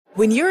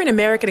When you're an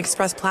American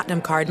Express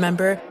Platinum Card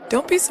member,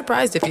 don't be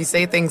surprised if you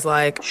say things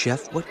like,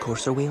 "Chef, what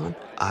course are we on?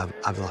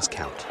 I've lost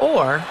count."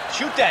 Or,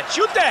 Shoot that!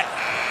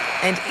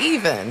 and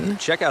even,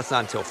 Checkout's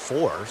not until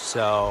 4,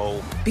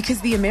 so...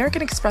 because the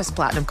American Express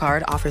Platinum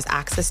Card offers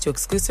access to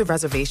exclusive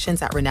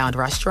reservations at renowned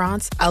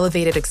restaurants,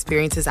 elevated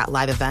experiences at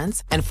live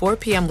events, and 4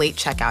 p.m. late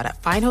checkout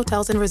at fine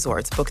hotels and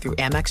resorts booked through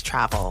Amex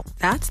Travel.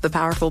 That's the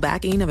powerful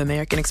backing of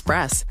American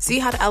Express. See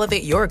how to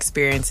elevate your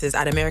experiences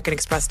at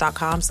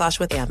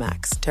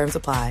americanexpress.com/withAmex. Terms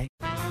apply.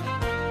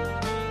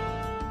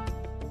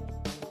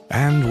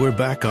 And we're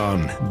back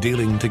on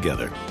Dealing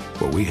Together,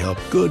 where we help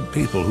good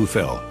people who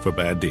fell for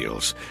bad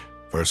deals.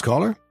 First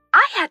caller?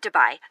 I had to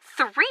buy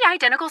 3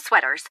 identical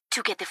sweaters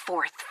to get the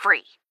 4th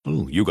free.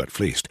 Ooh, you got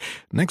fleeced.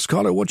 Next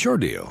caller, what's your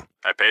deal?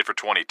 I paid for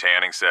 20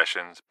 tanning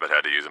sessions, but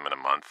had to use them in a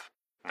month.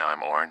 Now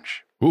I'm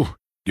orange. Ooh,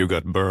 you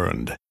got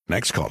burned.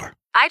 Next caller.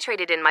 I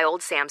traded in my old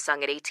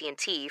Samsung at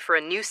AT&T for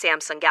a new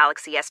Samsung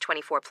Galaxy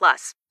S24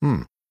 Plus.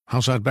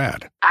 How's that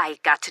bad? I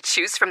got to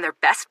choose from their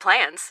best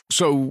plans.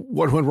 So,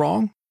 what went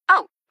wrong?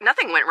 Oh,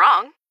 nothing went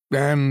wrong.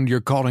 And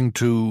you're calling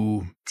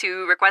to...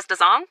 To request a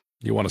song?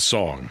 You want a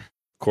song.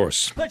 Of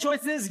course. The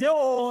choice is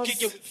yours.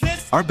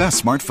 Our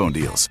best smartphone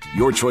deals.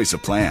 Your choice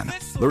of plan.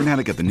 Learn how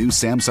to get the new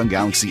Samsung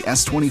Galaxy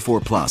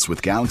S24 Plus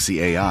with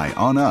Galaxy AI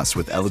on us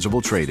with eligible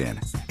trade-in.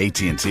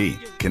 AT&T.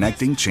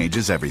 Connecting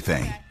changes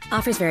everything.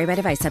 Offers vary by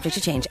device. Subject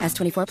to change.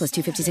 S24 plus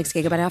 256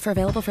 gigabyte offer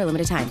available for a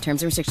limited time.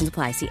 Terms and restrictions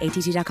apply. See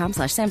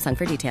att.com/Samsung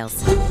for details.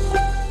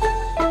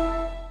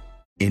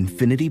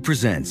 Infinity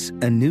presents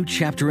a new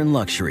chapter in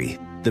luxury.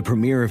 The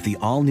premiere of the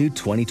all-new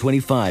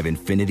 2025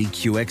 Infinity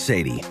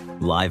QX80.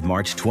 Live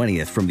March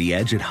 20th from the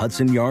Edge at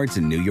Hudson Yards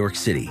in New York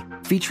City.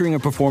 Featuring a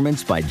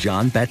performance by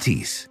John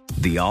Batiste.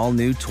 The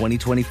all-new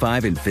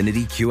 2025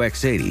 Infinity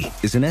QX80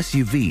 is an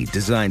SUV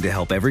designed to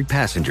help every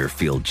passenger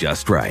feel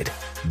just right.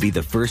 Be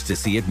the first to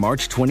see it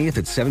March 20th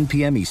at 7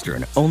 p.m.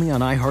 Eastern, only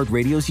on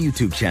iHeartRadio's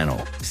YouTube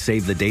channel.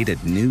 Save the date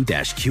at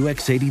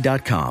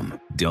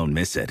new-QX80.com. Don't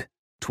miss it.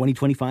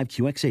 2025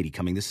 QX80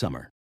 coming this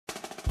summer.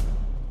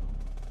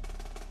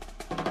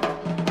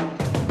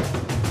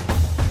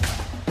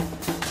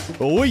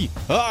 We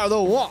are the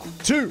 1,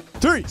 2,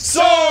 3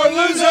 Sore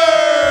losers!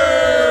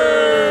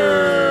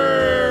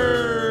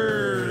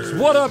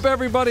 What up,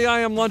 everybody? I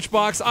am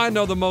Lunchbox. I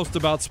know the most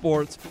about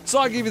sports, so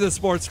I give you the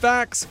sports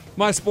facts,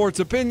 my sports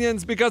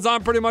opinions, because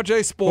I'm pretty much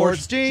a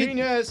sports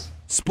genius.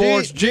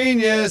 Sports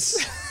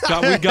genius.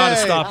 God, we got to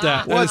stop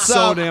that. That is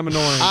so damn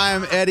annoying.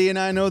 I'm Eddie, and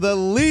I know the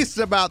least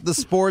about the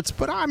sports,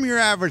 but I'm your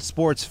average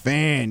sports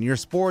fan, your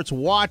sports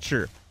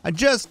watcher. I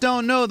just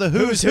don't know the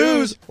who's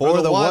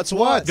or the what's.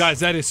 Guys,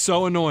 that is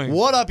so annoying.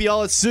 What up,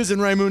 y'all? It's Susan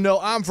Raymundo.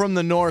 I'm from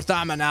the North.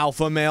 I'm an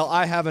alpha male.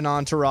 I have an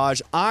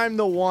entourage. I'm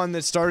the one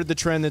that started the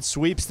trend that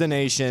sweeps the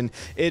nation.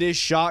 It is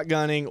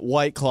shotgunning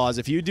White Claws.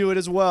 If you do it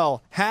as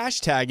well,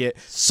 hashtag it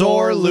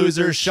Sore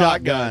Loser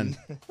Shotgun.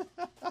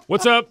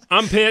 What's up?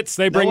 I'm Pitts.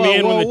 They bring me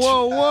in when the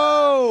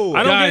whoa.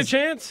 I don't Guys, get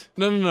a chance?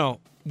 No.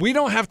 We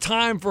don't have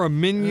time for a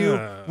menu.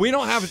 We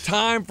don't have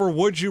time for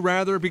Would You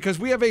Rather because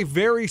we have a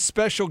very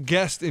special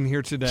guest in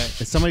here today.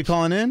 Is somebody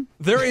calling in?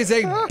 There is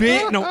a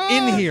big,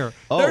 in here.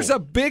 Oh. There's a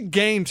big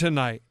game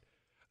tonight.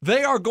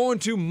 They are going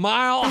to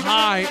Mile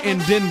High in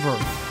Denver.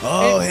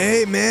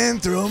 Hey, man,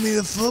 throw me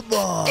the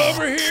football.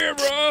 Over here,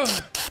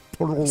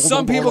 bro.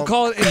 Some people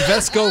call it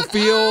Invesco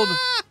Field,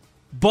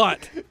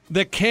 but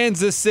the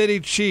Kansas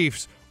City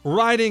Chiefs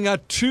riding a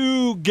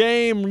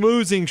 2-game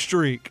losing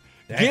streak.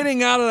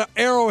 Getting out of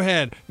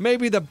Arrowhead,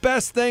 maybe the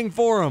best thing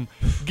for them.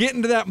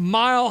 Getting to that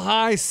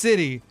mile-high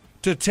city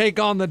to take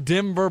on the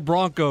Denver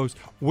Broncos.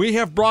 We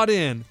have brought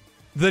in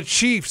the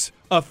Chiefs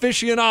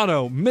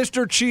aficionado,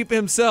 Mr. Chief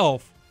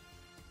himself,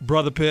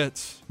 Brother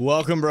Pitts.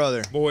 Welcome,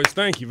 brother. Boys,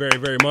 thank you very,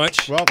 very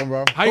much. Welcome,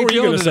 bro. How you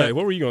feeling today? Say?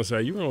 What were you going to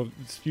say? You were going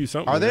to spew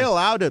something. Are they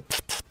allowed to?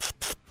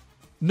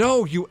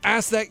 No, you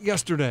asked that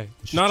yesterday.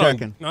 Not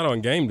on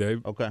game day.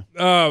 Okay.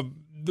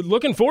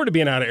 Looking forward to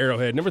being out of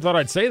Arrowhead. Never thought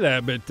I'd say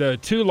that,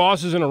 but 2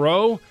 losses in a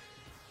row.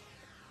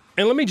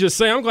 And let me just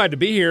say, I'm glad to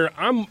be here.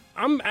 I'm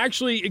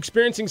actually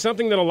experiencing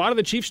something that a lot of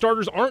the Chiefs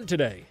starters aren't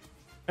today,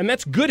 and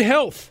that's good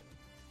health.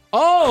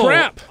 Oh,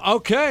 crap.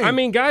 Okay. I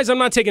mean, guys, I'm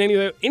not taking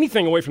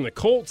anything away from the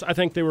Colts. I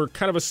think they were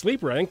kind of a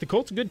sleeper. I think the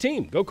Colts are a good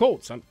team. Go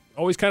Colts. I'm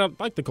always kind of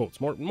like the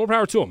Colts. More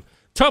power to them.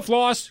 Tough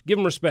loss. Give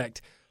them respect.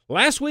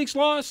 Last week's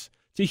loss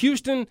to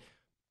Houston.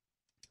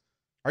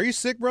 Are you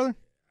sick, brother?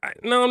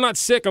 No, I'm not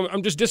sick.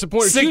 I'm just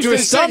disappointed. Sick to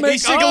his stomach.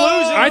 He's sick of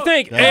losing. I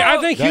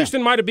think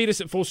Houston might have beat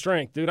us at full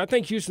strength, dude. I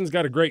think Houston's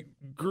got a great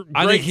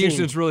I think team.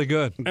 Houston's really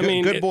good. I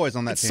mean, good boys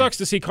on that team. It team. sucks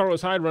to see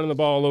Carlos Hyde running the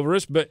ball all over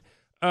us, but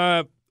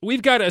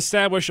we've got to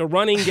establish a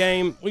running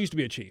game. We used to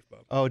be a Chief,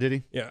 Bub. Oh, did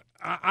he? Yeah.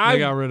 They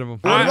got rid of him.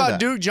 What about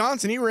Duke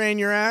Johnson? He ran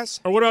your ass.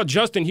 Or what about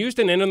Justin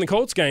Houston ending the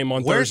Colts game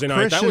on Thursday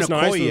night? That was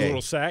nice. With a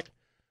little sack.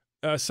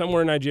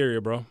 Somewhere in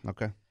Nigeria, bro.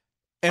 Okay.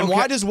 And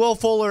why does Will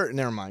Fuller –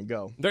 never mind,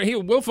 go.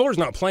 Will Fuller's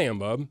not playing,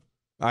 Bub.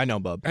 I know,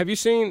 bub. Have you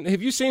seen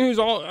who's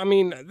all? I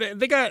mean,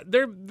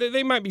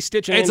 they might be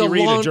stitching It's Andy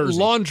Reid a a jersey.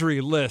 laundry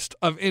list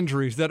of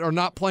injuries that are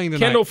not playing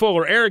tonight. Kendall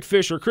Fuller, Eric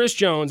Fisher, Chris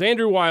Jones,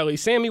 Andrew Wiley,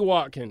 Sammy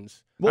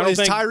Watkins. Well, is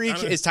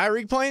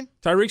Tyreek playing?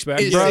 Tyreek's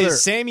back.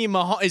 Is Sammy is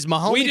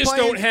Mahomes We just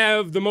playing? don't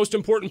have the most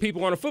important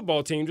people on a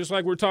football team. Just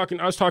like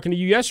I was talking to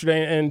you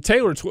yesterday, and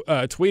Taylor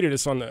tweeted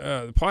us on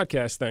the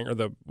podcast thing or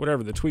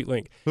the tweet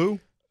link. Who?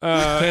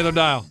 Taylor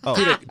Dial. Oh.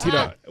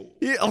 T-Dot.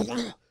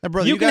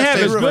 Brother, you can have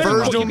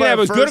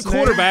as good a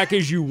quarterback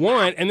as you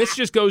want, and this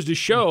just goes to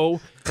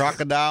show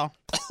Crocodile.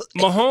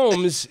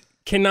 Mahomes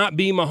cannot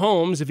be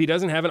Mahomes if he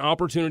doesn't have an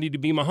opportunity to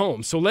be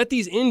Mahomes. So let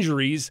these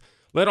injuries,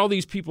 let all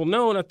these people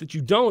know, not that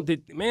you don't,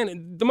 that,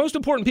 man, the most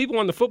important people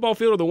on the football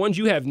field are the ones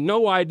you have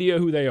no idea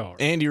who they are.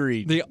 Andy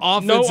Reid. The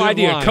offensive No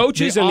idea. line.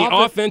 Coaches and the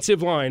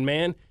offensive line,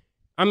 man.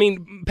 I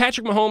mean,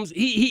 Patrick Mahomes,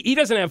 he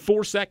doesn't have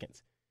 4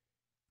 seconds.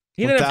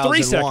 He doesn't have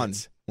 3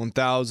 seconds.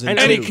 1,000. And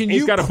Eddie, can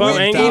you got a bum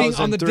quit ankle. eating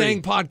on the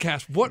dang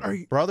podcast? What are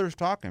you? Brothers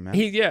talking,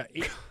 man.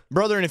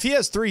 Brother, and if he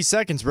has 3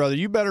 seconds, brother,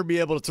 you better be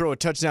able to throw a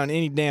touchdown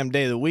any damn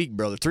day of the week,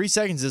 brother. 3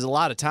 seconds is a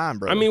lot of time,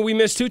 brother. I mean, we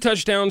missed 2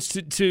 touchdowns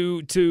to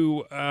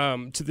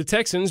the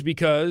Texans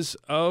because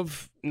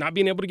of not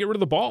being able to get rid of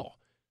the ball.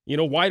 You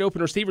know, wide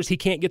open receivers, he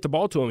can't get the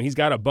ball to him. He's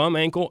got a bum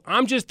ankle.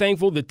 I'm just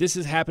thankful that this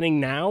is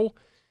happening now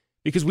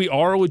because we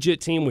are a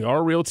legit team. We are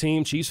a real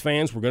team. Chiefs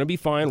fans, we're going to be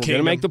fine. We're going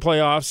to make the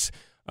playoffs.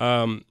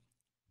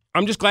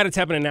 I'm just glad it's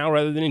happening now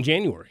rather than in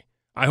January.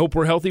 I hope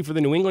we're healthy for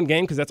the New England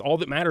game because that's all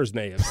that matters in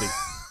the AFC.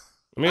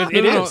 I mean,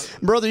 it is.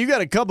 Brother, you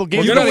got a couple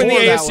games. We're going to win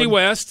the AFC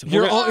West.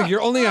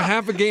 You're only a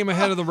half a game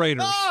ahead of the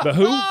Raiders. The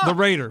who? The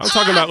Raiders. I'm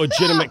talking about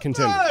legitimate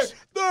contenders.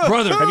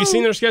 Brother. Have you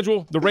seen their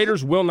schedule? The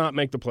Raiders will not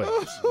make the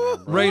playoffs.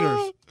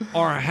 Raiders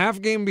are a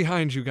half game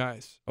behind you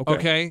guys.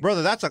 Okay?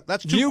 Brother, that's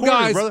 2 you quarters,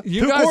 guys, brother.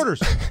 You 2 guys,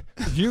 quarters.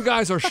 You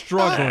guys are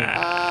struggling.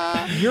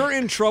 You're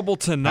in trouble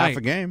tonight. Half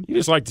a game. You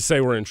just like to say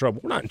we're in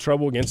trouble. We're not in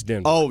trouble against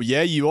Denver. Oh,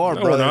 yeah, you are,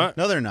 No, brother. we're not.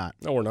 No, they're not.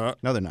 No, we're not.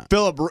 No, they're not.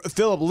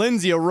 Philip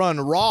Lindsay will run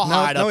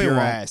rawhide up he your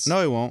won't. ass.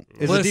 No, he won't.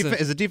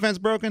 Is the defense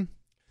broken?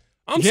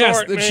 I'm yes,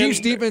 sorry, the man. Chiefs'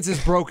 defense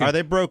is broken. Are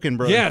they broken,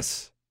 brother?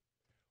 Yes.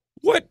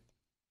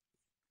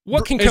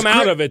 What can come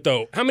out of it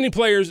though? How many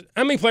players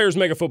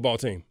make a football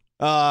team?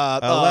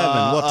 11.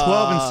 Well,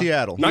 12 in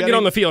Seattle. Not get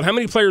on the field. How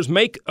many players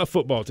make a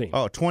football team?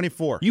 Oh,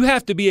 24. You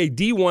have to be a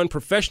D1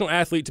 professional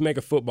athlete to make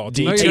a football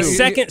team. D2. A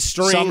second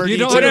string, You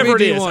don't whatever have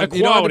to it be is, D1. a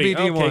You don't have to quality.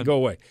 be D1. Okay, go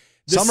away.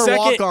 The Some are second-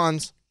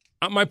 walk-ons.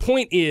 My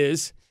point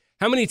is,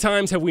 how many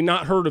times have we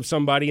not heard of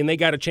somebody and they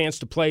got a chance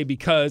to play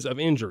because of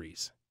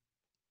injuries?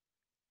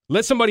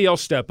 Let somebody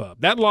else step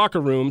up. That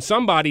locker room,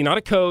 somebody, not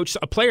a coach,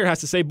 a player has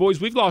to say, boys,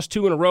 we've lost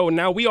 2 in a row, and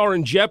now we are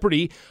in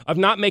jeopardy of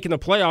not making the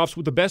playoffs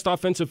with the best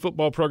offensive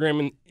football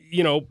program, and,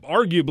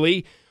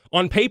 arguably,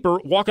 on paper,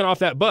 walking off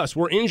that bus.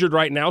 We're injured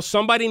right now.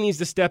 Somebody needs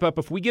to step up.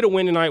 If we get a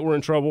win tonight, we're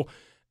in trouble.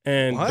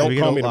 And don't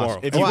call me tomorrow.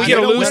 If we get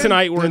a lose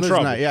tonight, we're in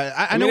trouble.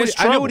 Yeah, I know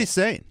what he's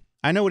saying.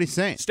 I know what he's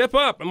saying. Step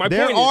up. And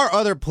there are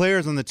other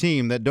players on the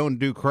team that don't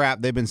do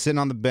crap. They've been sitting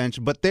on the bench,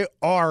 but they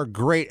are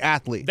great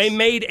athletes. They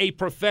made a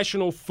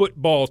professional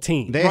football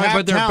team.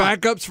 But they're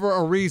backups for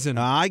a reason.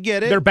 I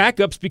get it. They're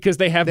backups because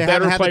they have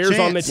better players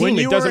on the team.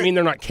 It doesn't mean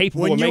they're not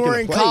capable of making the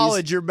plays. When you were in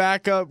college, your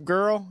backup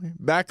girl,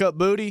 backup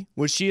booty,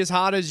 was she as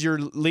hot as your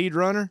lead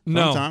runner?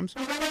 No. Sometimes.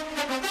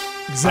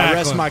 Exactly. I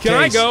rest my Can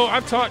case. I go?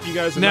 I've taught you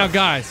guys Now, enough.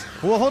 guys.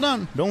 Well, hold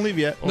on. Don't leave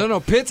yet. No,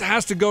 Pitts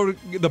has to go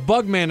to the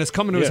bug man is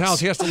coming to his house.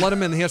 He has to let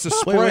him in. He has to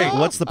spray. Wait,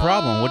 what's the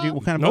problem?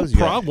 What kind of No bugs you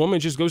got? problem. It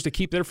just goes to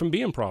keep there from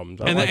being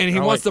problems. And he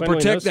wants to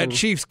protect that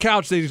Chiefs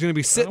couch that he's going to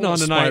be sitting on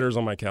tonight spiders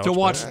on my couch, to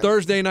watch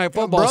Thursday Night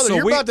Football. Brother, so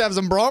you're about to have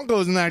some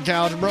Broncos in that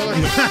couch, brother.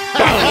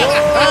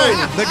 Hey,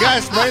 the guy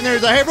spraying there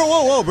is like, hey,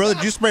 whoa, brother,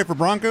 did you spray for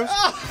Broncos?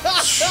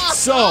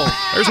 So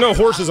there's no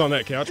horses on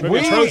that couch. Maybe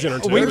a Trojan or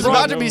two. There's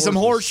about to be some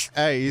horse.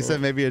 Hey, you said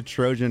maybe a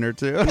Trojan or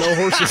two. No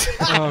horses.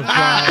 Oh,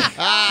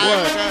 God.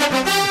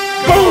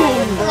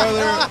 Boom,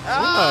 brother.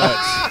 What?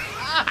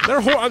 They're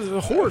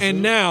a horse.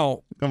 And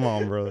now, come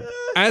on, brother.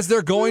 As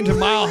they're going to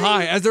Mile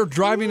High, as they're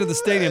driving to the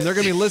stadium, they're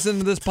going to be listening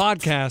to this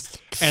podcast.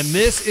 And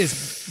this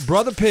is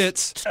Brother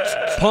Pitt's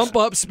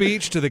pump-up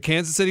speech to the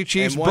Kansas City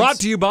Chiefs, brought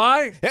to you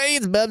by... Hey,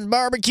 it's Bub's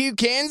Barbecue,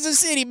 Kansas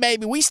City,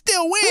 baby. We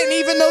still win,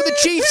 even though the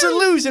Chiefs are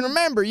losing.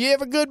 Remember, you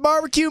have a good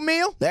barbecue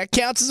meal? That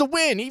counts as a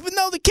win. Even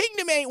though the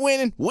Kingdom ain't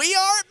winning, we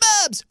are at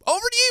Bub's. Over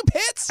to you,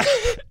 Pitts.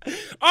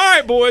 All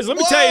right, boys, let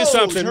me tell you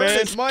something, turn man.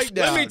 this mic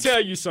down. Let me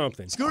tell you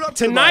something. Scoot up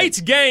to the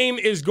Tonight's game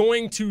is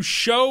going to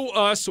show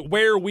us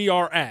where we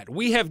are at.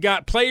 We have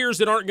got players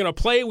that aren't going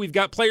to play. We've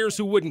got players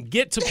who wouldn't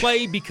get to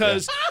play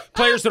because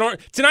players that aren't.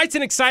 Tonight's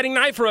an exciting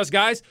night for us,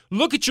 guys.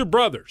 Look at your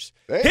brothers.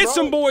 Hit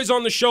some boys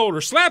on the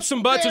shoulder. Slap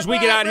some butts as we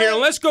get out here, and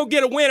let's go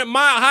get a win at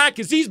Mile High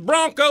because these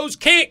Broncos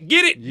can't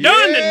get it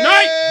done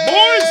tonight,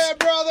 boys.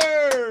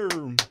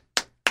 Brother.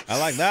 I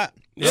like that.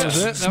 That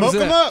was it. Smoke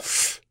them up.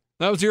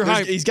 That was your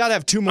hype. He's got to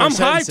have 2 more I'm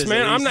sentences. hyped,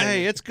 man. I'm not.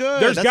 Hey, it's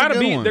good. There's That's got a to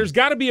good be. one. There's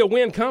got to be a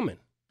win coming.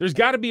 There's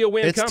got to be a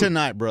win It's coming.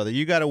 tonight, brother.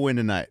 You got to win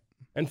tonight.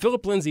 And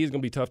Philip Lindsay is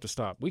going to be tough to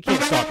stop. We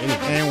can't stop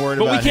anything. Ain't worried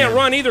but about we can't him.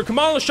 run either.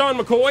 Kamala Sean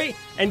McCoy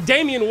and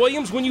Damian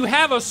Williams, when you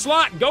have a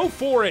slot, go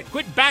for it.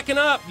 Quit backing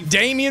up.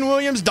 Damian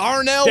Williams,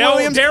 Darnell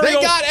Williams. They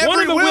got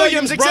every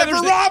Williams except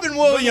for Robin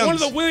Williams. One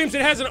of the Williams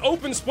that has an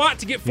open spot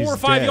to get 4 or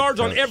 5 dead,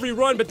 yards on Coach. every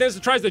run, but then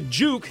tries to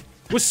juke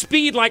with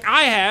speed like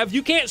I have.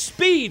 You can't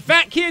speed.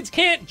 Fat kids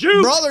can't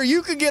juke. Brother,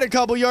 you could get a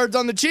couple yards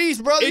on the Chiefs,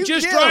 brother. It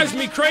just drives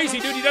me crazy,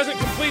 dude. He doesn't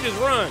complete his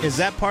run. Is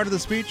that part of the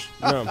speech?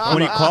 No.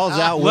 When he calls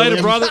out Williams?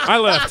 Later, brother. I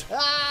left.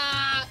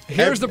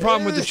 Here's the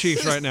problem with the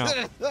Chiefs right now.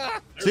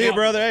 See you,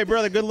 brother. Hey,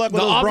 brother, good luck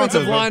with The those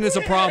offensive Broncos. line is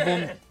a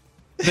problem.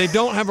 They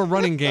don't have a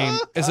running game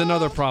is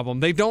another problem.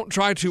 They don't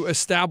try to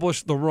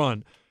establish the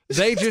run.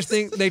 They just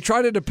think they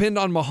try to depend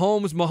on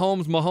Mahomes.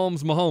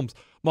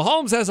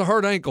 Mahomes has a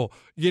hurt ankle.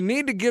 You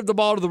need to give the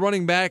ball to the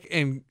running back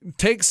and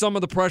take some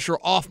of the pressure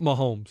off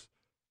Mahomes.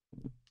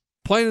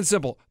 Plain and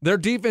simple. Their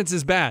defense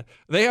is bad.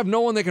 They have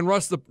no one that can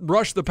rush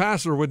the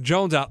passer with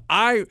Jones out.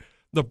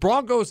 The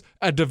Broncos,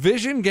 a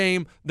division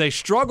game, they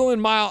struggle at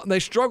Mile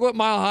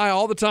High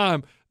all the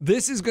time.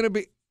 This is going to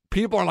be.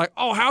 People are like,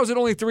 oh, how's it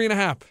only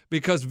 3.5?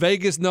 Because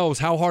Vegas knows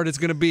how hard it's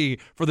going to be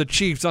for the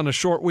Chiefs on a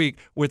short week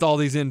with all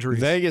these injuries.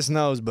 Vegas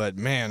knows, but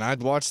man,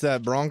 I'd watch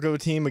that Bronco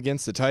team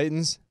against the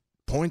Titans.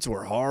 Points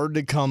were hard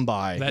to come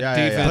by. That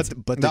defense.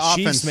 But the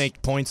Chiefs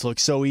make points look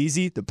so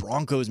easy. The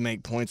Broncos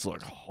make points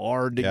look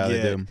hard to Yeah,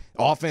 they get. do.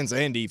 Offense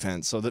and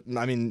defense. So,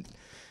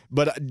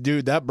 but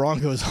dude, that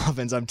Broncos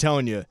offense, I'm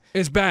telling you.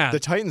 It's bad. The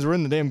Titans were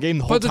in the damn game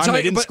the whole time.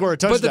 They didn't score a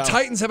touchdown. But the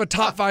Titans have a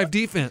top 5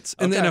 defense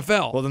in the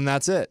NFL. Well, then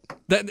that's it.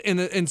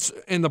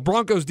 And the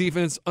Broncos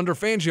defense under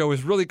Fangio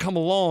has really come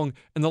along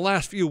in the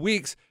last few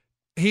weeks.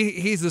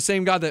 He's the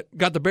same guy that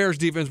got the Bears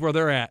defense where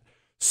they're at.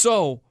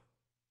 So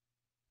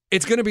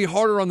it's going to be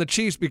harder on the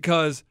Chiefs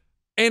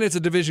and it's a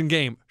division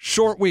game.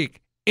 Short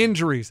week,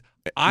 injuries.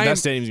 That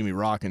stadium's going to be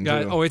rocking, too.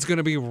 Oh, it's going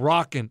to be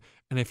rocking.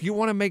 And if you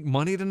want to make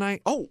money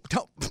tonight. Oh,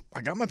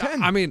 I got my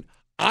pen. I mean,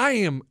 I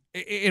am,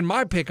 in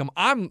my pick 'em,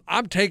 I'm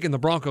taking the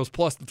Broncos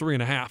plus the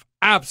 3.5.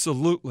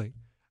 Absolutely.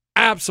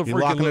 Absolutely.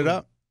 You locking it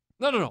up?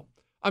 No.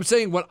 I'm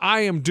saying what I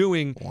am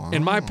doing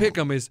in my pick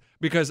 'em is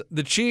because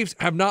the Chiefs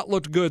have not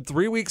looked good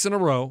 3 weeks in a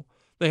row.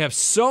 They have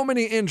so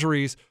many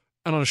injuries,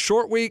 and on a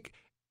short week,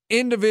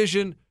 in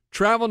division,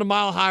 traveling to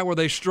Mile High where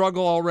they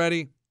struggle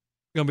already,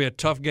 going to be a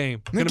tough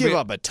game. They give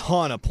up a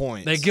ton of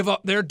points. They give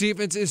up. Their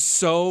defense is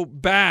so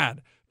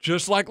bad.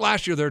 Just like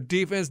last year, their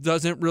defense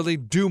doesn't really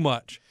do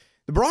much.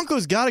 The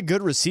Broncos got a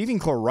good receiving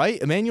core,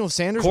 right? Emmanuel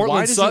Sanders.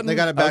 Cortland Sutton. They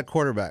got a bad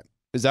quarterback.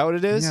 Is that what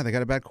it is? Yeah, they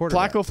got a bad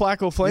quarterback.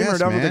 Flacco Flame Yes, or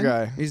done with the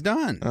man. guy? He's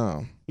done.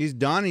 Oh. He's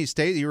done. He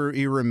stays.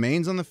 He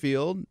remains on the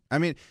field. I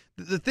mean,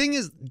 the thing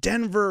is,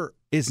 Denver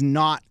is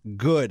not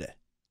good.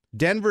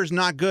 Denver's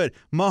not good.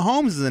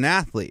 Mahomes is an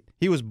athlete.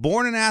 He was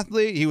born an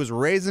athlete. He was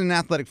raised in an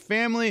athletic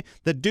family.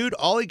 The dude,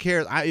 all he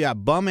cares,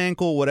 bum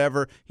ankle,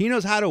 whatever. He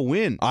knows how to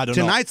win. I don't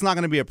know. Tonight's not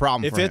going to be a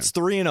problem If for him. it's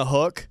 3 and a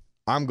hook,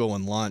 I'm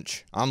going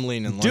lunch. I'm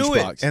leaning lunchbox. Do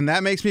it. And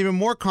that makes me even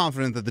more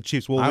confident that the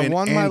Chiefs will win. I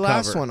won and my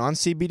last cover. one on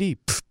CBD.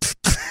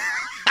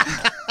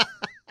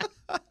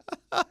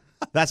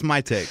 That's my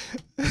take.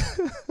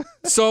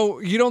 So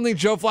you don't think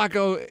Joe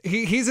Flacco,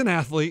 he's an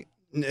athlete.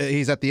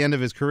 He's at the end of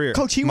his career.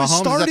 Coach, he was Mahomes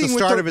starting is at the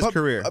with start of his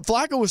career.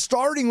 Flacco was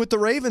starting with the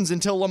Ravens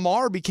until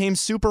Lamar became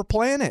Super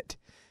Planet.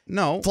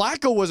 No.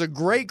 Flacco was a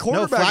great No,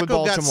 quarterback with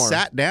Flacco got Baltimore.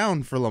 sat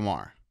down for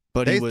Lamar.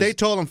 But they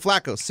told him,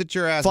 Flacco, sit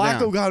your ass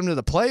Flacco down. got him to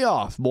the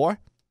playoff, boy.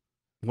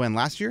 When,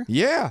 last year?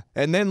 Yeah,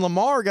 and then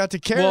Lamar got to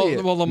carry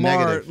it. Well,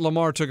 Negative.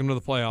 Lamar took him to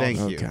the playoffs.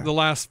 Thank you. The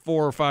last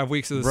 4 or 5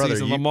 weeks of the Brother,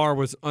 season, Lamar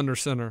was under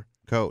center.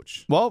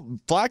 Coach. Well,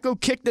 Flacco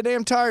kicked the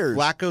damn tires.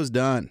 Flacco's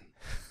done.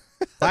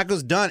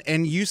 Flacco's done.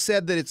 And you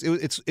said that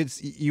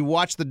it's you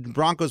watch the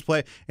Broncos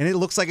play, and it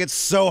looks like it's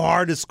so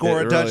hard to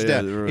score a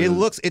touchdown.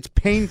 It's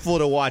painful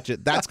to watch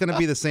it. That's going to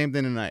be the same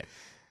thing tonight.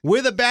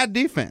 With a bad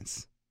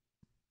defense.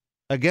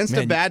 Against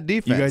a bad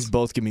defense. You guys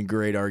both give me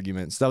great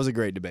arguments. That was a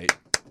great debate.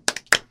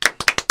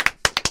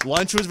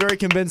 Lunch was very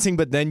convincing,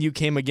 but then you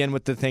came again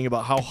with the thing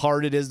about how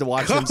hard it is to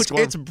watch them Coach, score.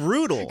 it's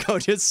brutal.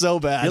 Coach, it's so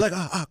bad. You're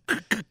like,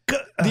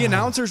 the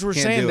announcers were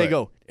Can't saying, do they it.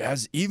 go,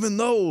 even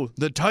though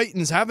the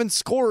Titans haven't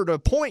scored a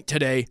point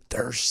today,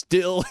 they're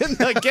still in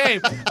the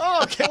game.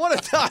 Oh, okay, what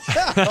a time.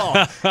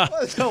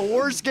 That's the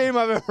worst game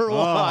I've ever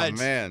watched.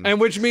 Oh, man.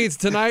 And which means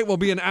tonight will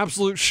be an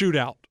absolute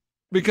shootout.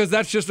 Because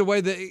that's just the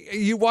way that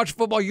you watch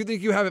football. You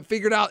think you have it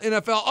figured out.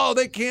 NFL, oh,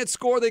 they can't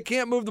score. They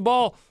can't move the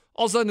ball.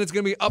 All of a sudden, it's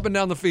going to be up and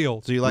down the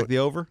field. So you like the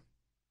over?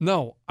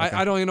 No, okay.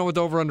 I don't even know what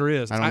the over-under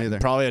is. I don't either.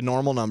 Probably a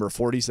normal number,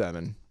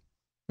 47.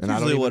 And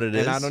usually what it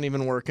is. And I don't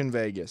even work in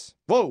Vegas.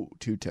 Whoa,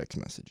 2 text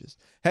messages.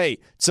 Hey,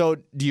 so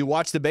do you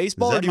watch the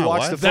baseball or do you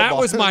watch the football? That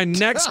was my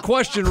next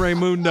question,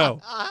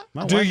 Raymundo.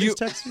 My wife just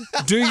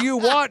texted. Do you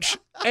watch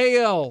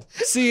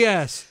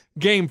ALCS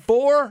Game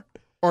 4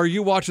 or are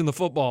you watching the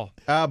football?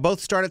 Both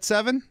start at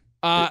 7?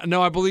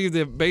 No, I believe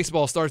the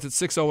baseball starts at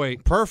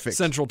 6:08. Perfect.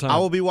 Central Time. I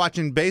will be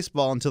watching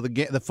baseball until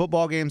the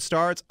football game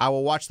starts. I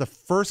will watch the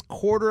first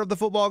quarter of the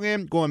football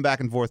game, going back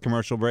and forth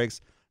commercial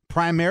breaks.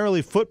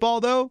 Primarily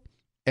football, though.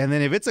 And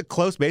then if it's a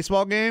close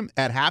baseball game,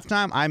 at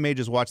halftime, I may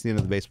just watch the end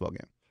of the baseball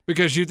game.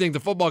 Because you think the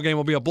football game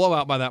will be a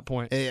blowout by that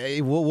point.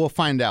 We'll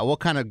find out. We'll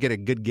kind of get a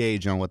good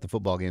gauge on what the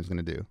football game is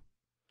going to do.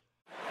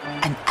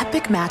 An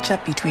epic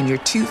matchup between your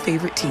two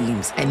favorite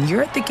teams, and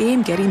you're at the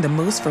game getting the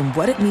most from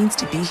what it means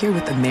to be here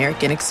with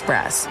American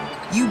Express.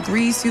 You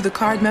breeze through the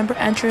card member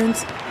entrance,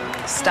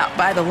 stop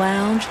by the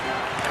lounge.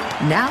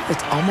 Now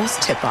it's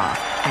almost tip-off,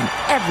 and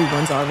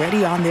everyone's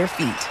already on their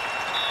feet.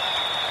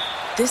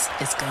 This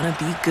is gonna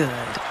be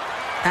good.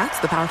 That's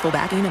the powerful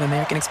backing of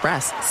American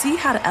Express. See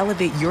how to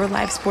elevate your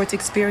live sports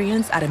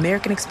experience at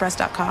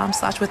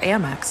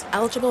americanexpress.com/withAmex.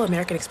 Eligible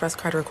American Express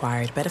card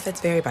required. Benefits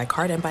vary by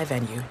card and by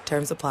venue.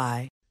 Terms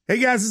apply. Hey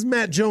guys, this is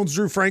Matt Jones,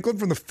 Drew Franklin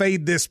from the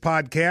Fade This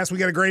podcast. We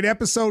got a great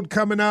episode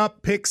coming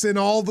up. Picks in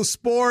all the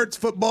sports,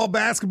 football,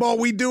 basketball,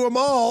 we do them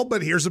all.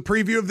 But here's a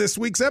preview of this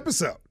week's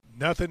episode.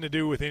 Nothing to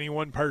do with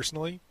anyone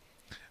personally,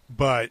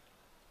 but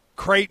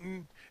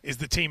Creighton is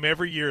the team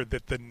every year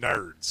that the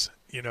nerds,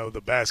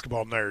 the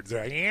basketball nerds,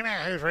 they're like,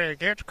 who's really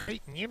good?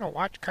 Creighton,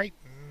 watch Creighton.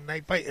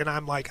 They play. And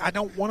I'm like, I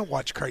don't want to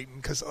watch Creighton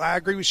because I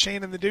agree with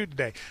Shannon the dude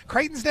today.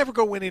 Creighton's never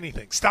going to win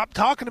anything. Stop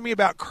talking to me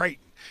about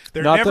Creighton.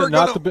 They're not never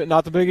not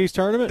the Big East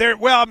tournament.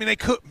 They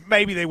could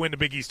maybe they win the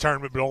Big East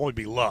tournament, but it'll only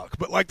be luck.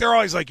 But they're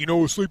always like,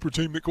 a sleeper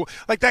team that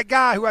like that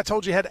guy who I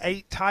told you had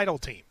 8 title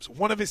teams.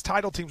 One of his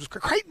title teams was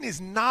Creighton is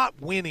not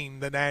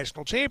winning the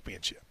national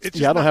championship. I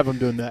don't have them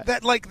doing that.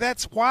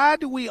 That's why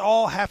do we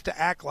all have to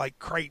act like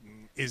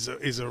Creighton is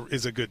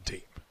a good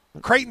team?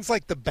 Creighton's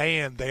like the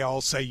band they all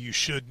say you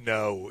should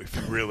know if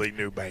you really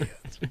knew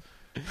bands.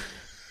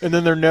 And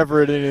then they're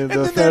never at any of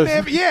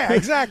the yeah,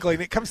 exactly.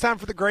 And it comes time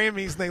for the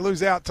Grammys, and they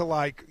lose out to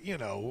Lil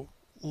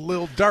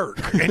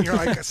Durk, and you're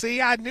like,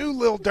 "See, I knew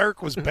Lil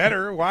Durk was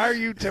better. Why are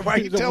you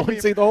telling me?"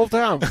 The whole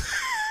time.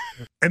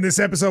 And this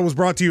episode was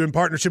brought to you in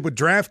partnership with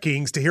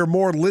DraftKings. To hear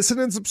more, listen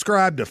and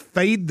subscribe to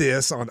Fade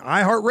This on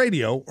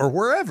iHeartRadio or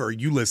wherever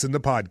you listen to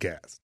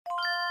podcasts.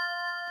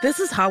 This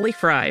is Holly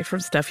Fry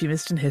from Stuff You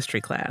Missed in History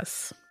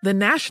class. The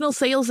national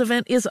sales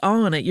event is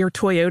on at your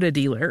Toyota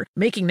dealer,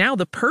 making now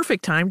the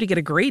perfect time to get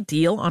a great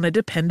deal on a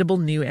dependable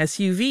new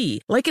SUV,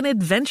 like an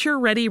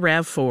adventure-ready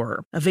RAV4.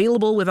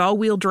 Available with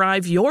all-wheel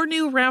drive, your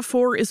new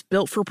RAV4 is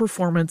built for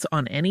performance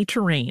on any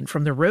terrain,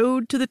 from the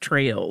road to the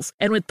trails.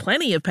 And with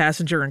plenty of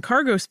passenger and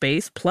cargo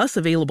space, plus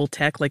available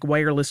tech like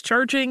wireless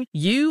charging,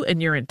 you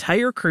and your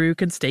entire crew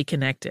can stay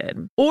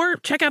connected. Or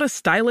check out a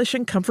stylish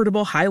and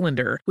comfortable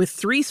Highlander with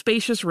 3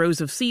 spacious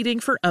rows of seating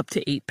for up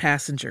to 8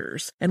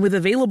 passengers. And with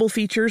available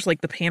features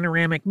like the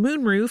panoramic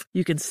moonroof,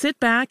 you can sit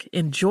back,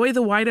 enjoy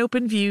the wide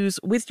open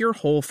views with your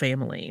whole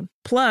family.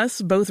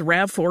 Plus, both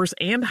RAV4s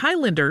and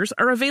Highlanders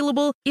are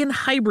available in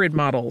hybrid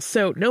models,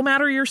 so no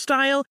matter your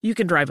style, you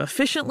can drive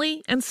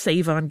efficiently and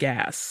save on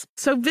gas.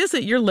 So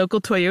visit your local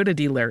Toyota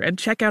dealer and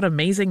check out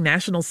amazing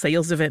national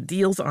sales event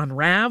deals on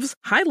RAVs,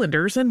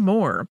 Highlanders, and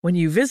more when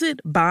you visit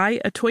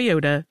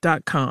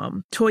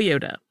buyatoyota.com.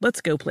 Toyota,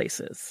 let's go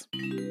places.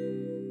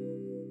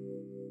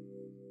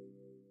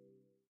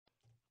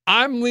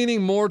 I'm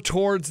leaning more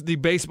towards the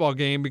baseball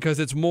game because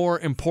it's more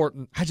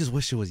important. I just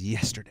wish it was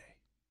yesterday.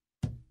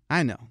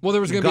 I know. Well,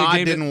 there was going to be a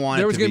game.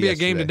 There was going to be a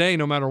game yesterday. today,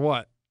 no matter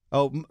what.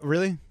 Oh,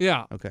 really?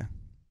 Yeah. Okay.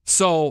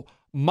 So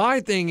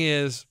my thing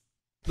is,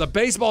 the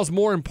baseball's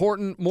more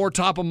important, more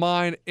top of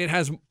mind. It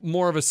has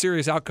more of a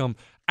serious outcome.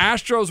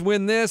 Astros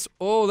win this.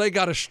 Oh, they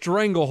got a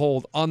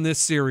stranglehold on this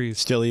series.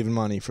 Still even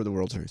money for the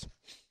World Series.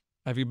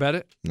 Have you bet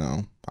it?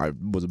 No, I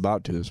was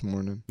about to this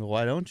morning. Well,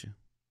 why don't you?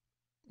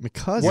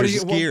 Because what are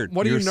you're you scared.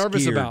 What are you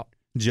nervous about?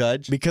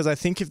 Judge? Because I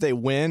think if they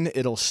win,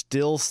 it'll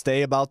still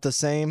stay about the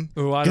same.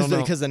 Ooh, I don't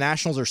know. Because the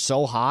Nationals are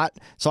so hot.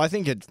 So I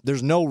think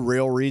there's no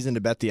real reason to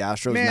bet the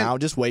Astros now.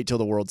 Just wait till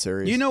the World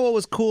Series. You know what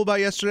was cool about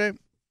yesterday?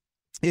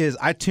 Is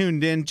I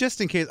tuned in just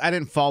in case I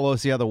didn't follow,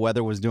 see how the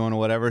weather was doing or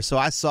whatever. So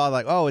I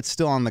saw it's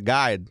still on the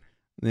guide.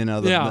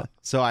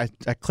 So I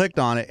clicked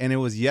on it, and it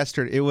was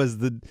yesterday. It was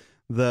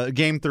the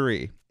Game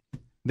 3.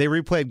 They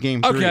replayed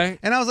Game 3. Okay.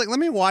 And I was like, let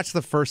me watch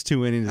the first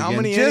 2 innings again. How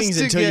many innings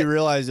until you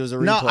realized it was a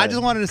replay? No, I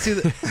just wanted to see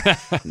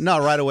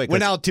No, right away. When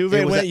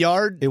Altuve went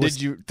yard, it was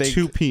 2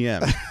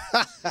 p.m.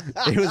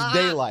 It was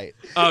daylight.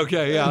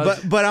 Okay, yeah.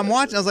 But I'm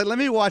watching. I was like, let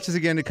me watch this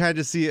again to kind of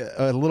just see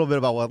a little bit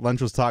about what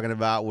Lunch was talking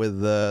about with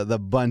the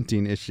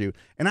bunting issue.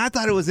 And I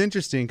thought it was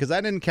interesting because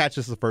I didn't catch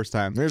this the first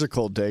time. There's a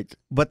cold take.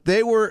 But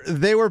they were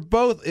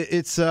both.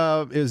 It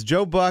was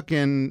Joe Buck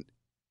and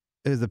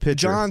the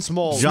pitcher John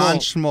Smoltz. John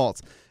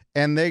Smoltz.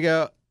 And they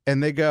go,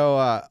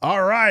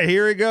 all right,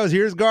 here he goes.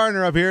 Here's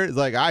Gardner up here. It's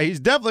like, he's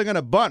definitely going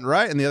to bunt,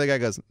 right? And the other guy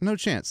goes, no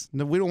chance.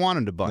 No, we don't want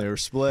him to bunt. They were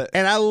split.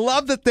 And I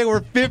love that they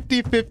were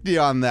 50-50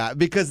 on that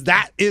because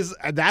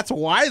that's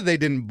why they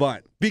didn't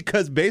bunt.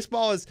 Because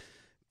baseball is,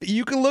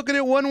 you can look at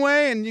it one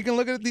way and you can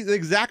look at it the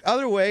exact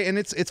other way, and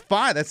it's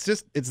fine.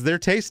 It's their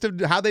taste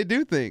of how they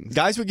do things.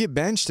 Guys would get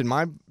benched in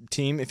my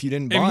team if you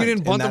didn't bunt. If you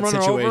didn't bunt the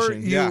runner over,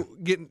 you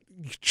get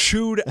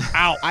chewed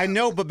out. I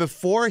know, but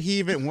before he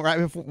even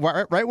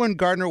right when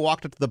Gardner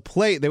walked up to the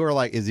plate, they were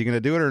like, "Is he going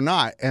to do it or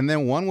not?" And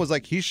then one was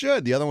like, "He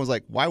should." The other one was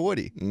like, "Why would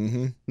he?"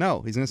 Mm-hmm.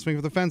 No, he's going to swing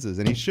for the fences,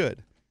 and he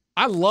should.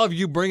 I love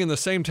you bringing the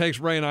same takes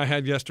Ray and I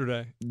had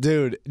yesterday.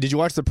 Dude, did you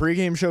watch the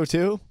pregame show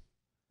too?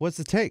 What's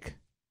the take?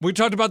 We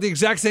talked about the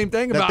exact same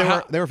thing about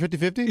how they were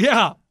 50-50?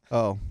 Yeah.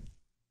 Oh.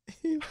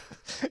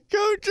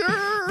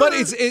 Coacher. But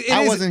it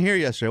I is- wasn't here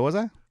yesterday, was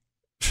I?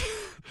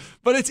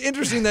 But it's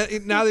interesting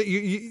that now that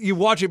you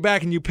watch it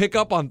back and you pick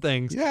up on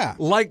things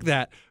like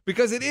that,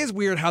 because it is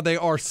weird how they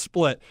are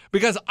split.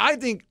 Because I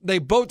think they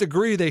both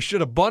agree they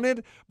should have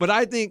bunted, but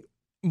I think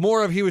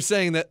more of he was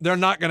saying that they're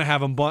not going to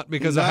have him bunt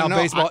because of how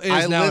baseball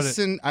is now.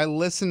 I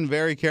listened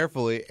very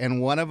carefully,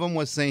 and one of them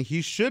was saying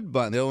he should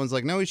bunt. The other one's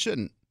like, no, he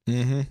shouldn't.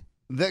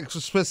 Mm-hmm.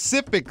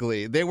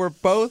 Specifically, they were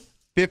both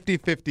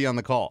 50-50 on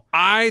the call.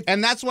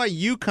 And that's why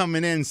you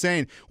coming in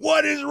saying,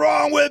 what is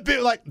wrong with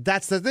it? Like,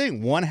 that's the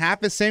thing. One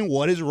half is saying,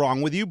 what is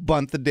wrong with you?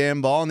 Bunt the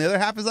damn ball. And the other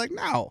half is like,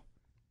 no,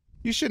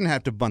 you shouldn't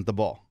have to bunt the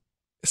ball.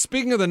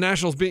 Speaking of the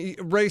Nationals,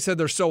 Ray said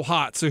they're so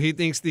hot, so he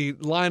thinks the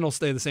line will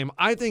stay the same.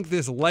 I think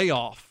this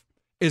layoff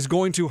is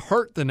going to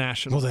hurt the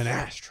Nationals. Well,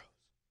 then Astros.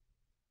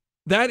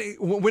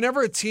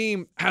 Whenever a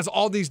team has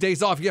all these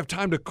days off, you have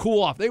time to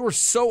cool off. They were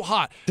so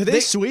hot. Did they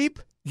sweep?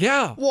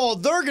 Yeah. Well,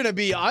 they're going to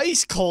be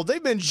ice cold.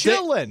 They've been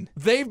chilling.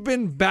 They've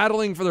been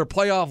battling for their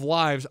playoff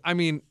lives,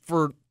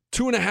 for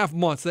 2.5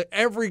 months. That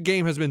every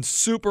game has been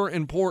super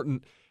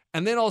important.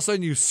 And then all of a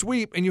sudden you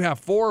sweep and you have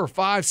 4 or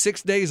 5,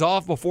 6 days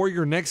off before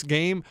your next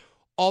game.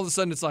 All of a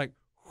sudden it's like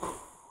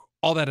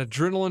all that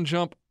adrenaline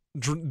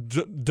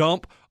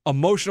dump,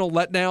 emotional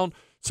letdown.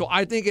 So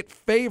I think it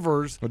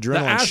favors the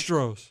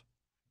Astros.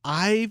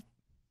 I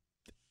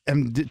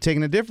am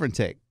taking a different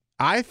take.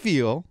 I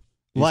feel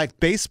like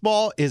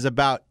baseball is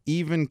about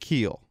even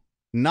keel,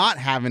 not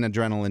having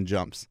adrenaline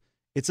jumps.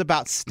 It's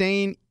about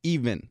staying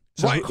even.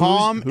 So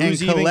calm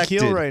who's and collected.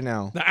 Even keel right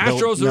now? The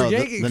Astros or the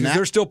Yankees, because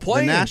they're still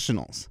playing. The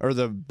Nationals. Or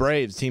the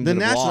Braves, teams the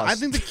that have Nationals. lost. I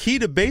think the key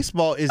to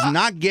baseball is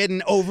not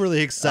getting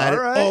overly excited,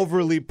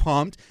 overly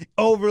pumped,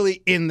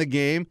 overly in the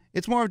game.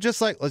 It's more of just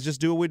like, let's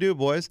just do what we do,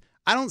 boys.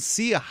 I don't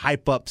see a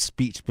hype-up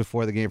speech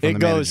before the game from the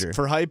manager.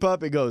 For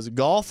hype-up, it goes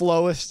golf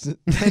lowest,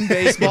 then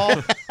baseball,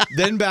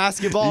 then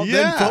basketball,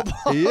 then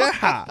football.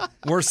 Yeah.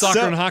 We're soccer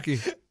and hockey.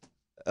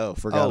 Oh,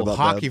 forgot about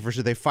hockey that. for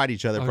sure. They fight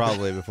each other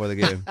probably before the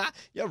game.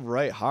 Yeah,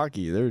 right.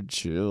 Hockey, they're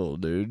chill,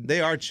 dude. They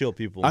are chill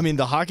people. I mean,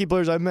 the hockey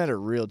players I've met are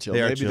real chill.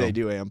 They are Maybe chill. they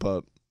do amp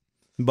up.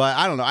 But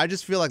I don't know. I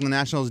just feel like the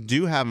Nationals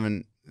do have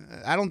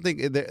I don't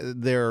think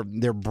their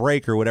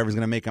break or whatever is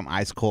going to make them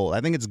ice cold.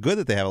 I think it's good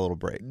that they have a little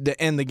break.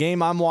 And the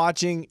game I'm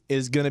watching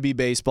is going to be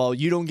baseball.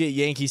 You don't get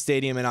Yankee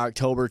Stadium in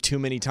October too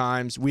many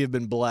times. We have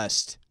been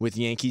blessed with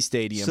Yankee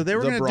Stadium. So they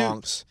were the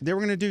Bronx. They were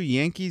going to do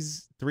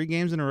Yankees 3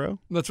 games in a row?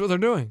 That's what they're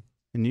doing.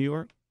 In New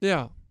York?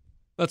 Yeah.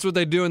 That's what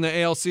they do in the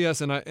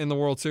ALCS and in the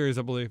World Series,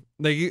 I believe.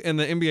 In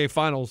the NBA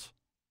Finals,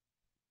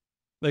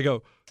 they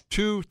go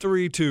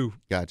 2-3-2.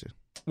 Gotcha.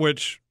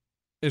 Which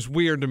is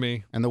weird to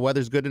me. And the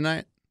weather's good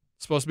tonight?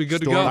 Supposed to be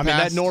good to go. I mean,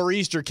 that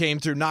nor'easter came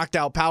through, knocked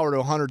out power to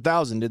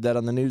 100,000. Did that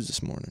on the news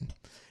this morning.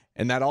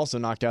 And that also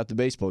knocked out the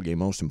baseball game,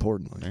 most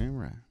importantly. Damn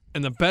right.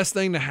 And the best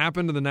thing to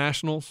happen to the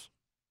Nationals,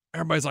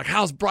 everybody's like,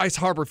 how's Bryce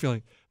Harper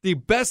feeling? The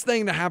best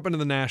thing to happen to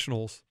the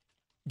Nationals,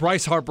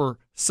 Bryce Harper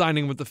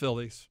signing with the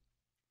Phillies.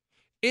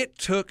 It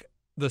took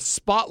the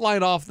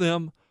spotlight off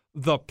them,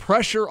 the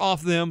pressure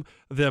off them,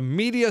 the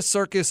media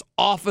circus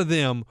off of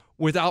them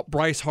without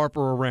Bryce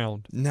Harper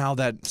around. Now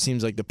that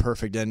seems like the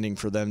perfect ending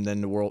for them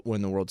then to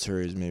win the World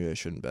Series. Maybe I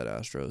shouldn't bet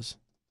Astros.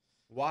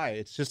 Why?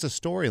 It's just a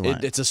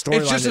storyline. It's a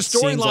storyline. It's just a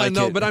storyline,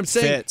 though. But I'm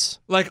saying, fits.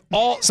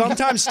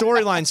 Sometimes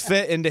storylines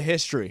fit into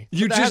history.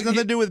 That has nothing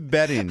to do with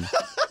betting.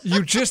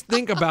 You just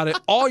think about it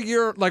all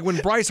year. Like when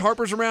Bryce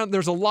Harper's around,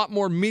 there's a lot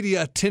more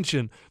media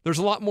attention. There's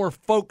a lot more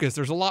focus.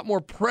 There's a lot more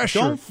pressure.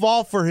 Don't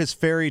fall for his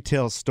fairy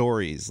tale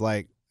stories.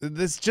 Like,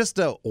 it's just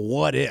a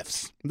what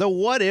ifs. The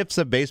what ifs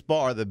of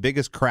baseball are the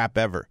biggest crap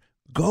ever.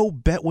 Go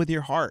bet with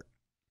your heart.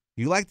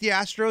 You like the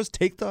Astros?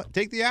 Take the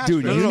Astros.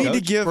 Dude, you need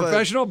to give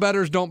professional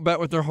bettors don't bet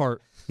with their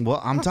heart.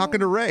 Well, I'm talking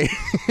to Ray.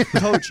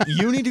 Coach,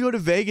 you need to go to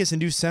Vegas and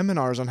do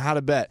seminars on how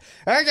to bet.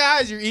 Hey,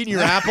 guys, you're eating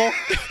your apple?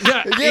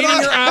 Yeah,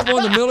 eating your apple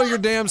in the middle of your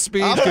damn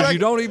speech because you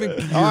don't even...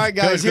 All right,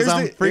 guys, because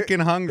I'm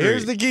freaking hungry.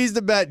 Here's the keys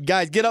to bet.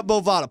 Guys, get up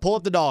Bovada. Pull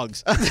up the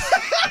dogs.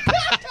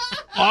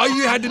 All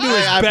you had to do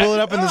is I bet. pull it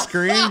up in the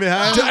screen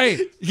behind me. Hey,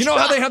 you know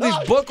how they have these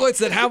booklets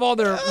that have all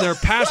their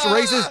past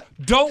races?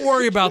 Don't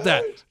worry about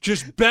that.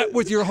 Just bet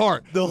with your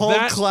heart. The whole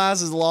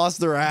class has lost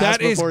their ass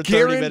that is before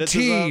 30 minutes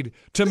is up. guaranteed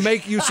to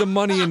make you some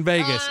money in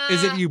Vegas,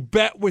 is if you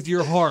bet with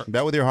your heart.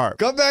 Bet with your heart.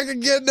 Come back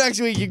again next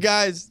week, you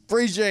guys.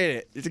 Appreciate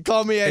it. You can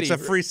call me Eddie. It's a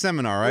free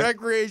seminar, right?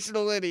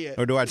 Recreational idiot.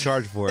 Or do I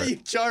charge for You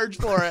it? charge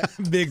for it.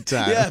 Big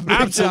time. Yeah, big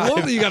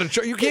Absolutely, time. you got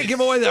to. You can't give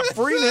away that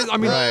freeness. I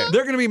mean, Right.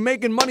 they're going to be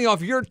making money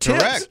off your tips.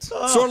 Correct.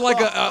 Sort of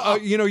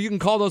like you can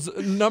call those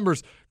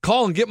numbers.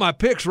 Call and get my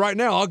picks right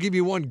now. I'll give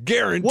you one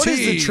guaranteed. What is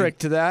the trick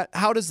to that?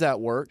 How does that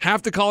work?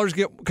 Half the callers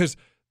get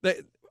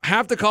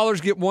half the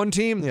callers get one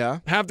team. Yeah.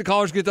 Half the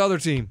callers get the other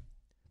team.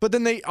 But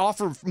then they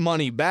offer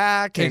money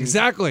back. And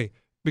Exactly.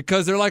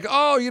 because they're like,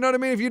 oh, you know what I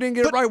mean? If you didn't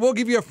get it right, we'll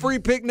give you a free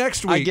pick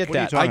next week. I get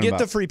that. I get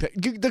the free pick.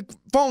 The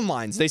phone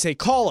lines. They say,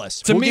 call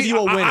us. We'll give you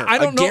a winner. I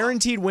don't know. A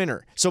guaranteed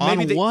winner. So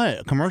maybe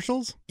what?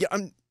 Commercials? Yeah,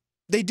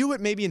 they do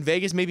it maybe in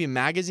Vegas, maybe in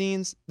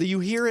magazines. That you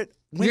hear it.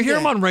 You hear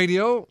them on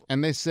radio.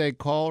 And they say,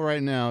 call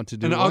right now to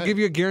do And what? I'll give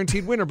you a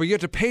guaranteed winner, but you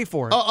have to pay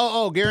for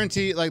it.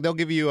 Guarantee. Like they'll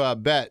give you a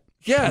bet.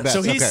 Yeah.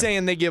 So he's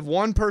saying they give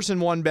one person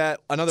one bet,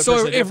 another So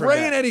person a if different Ray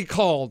bet. and Eddie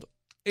called,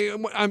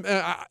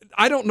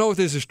 I don't know if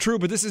this is true,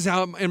 but this is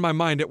how in my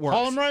mind it works.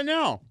 Call them right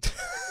now.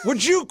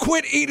 Would you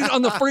quit eating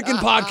on the freaking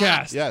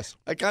podcast? Yes.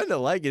 I kind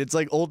of like it. It's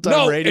like old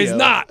time radio. No, it's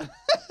not.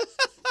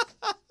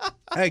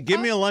 Hey,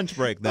 give me a lunch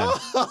break then.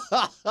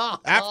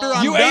 After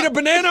I'm You done, ate a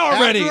banana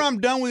already. After I'm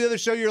done with the other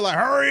show, you're like,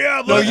 hurry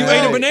up. No, you ate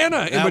a Hey.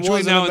 banana in That between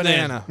wasn't now a and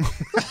banana.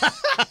 then.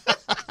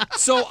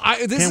 So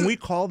Can we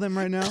call them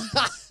right now?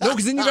 No,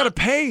 because then you got to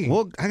pay.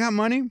 Well, I got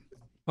money.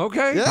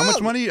 Okay. How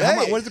much money?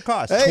 What does it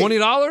cost?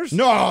 $20?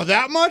 No,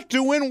 that much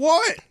to win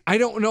what? I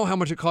don't know how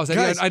much it costs.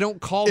 Guys, I don't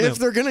call them. If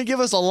they're going to give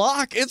us a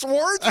lock, it's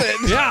worth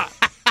it. Yeah.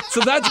 So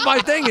that's my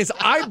thing is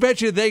I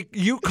bet you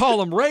you call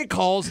them, Ray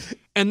calls,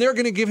 and they're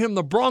going to give him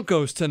the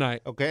Broncos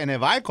tonight. Okay, and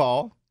if I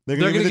call, they're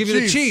going going to to give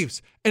you the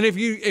Chiefs. And if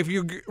you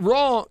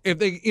wrong,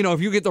 if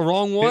you get the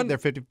wrong one, they're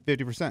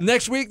 50%.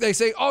 next week they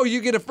say, "Oh,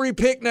 you get a free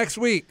pick next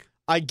week."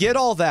 I get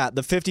all that,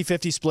 the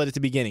 50-50 split at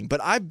the beginning,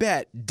 but I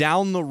bet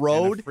down the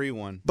road, And a free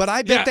one. But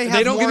I bet they have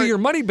they don't more, give you your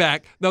money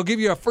back. They'll give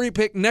you a free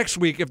pick next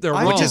week if they're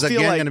wrong. Which is just feel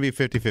again like- going to be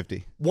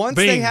 50-50. Once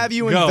they Bing, have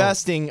you go.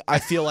 investing, I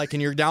feel like,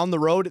 and you're down the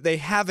road, they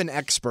have an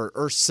expert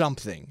or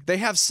something. They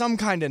have some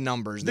kind of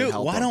numbers that Dude,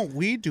 help why them. don't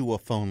we do a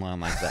phone line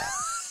like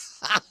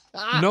that?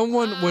 No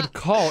one would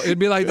call. It'd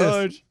be like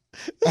this.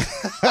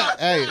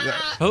 Hey,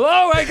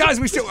 Hello, hey guys,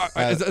 we still.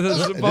 Is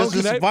the phone just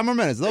connect? 5 more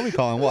minutes. They'll be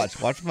calling. Watch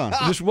the phone.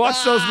 Just watch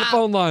those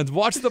phone lines.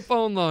 Watch the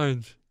phone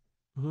lines.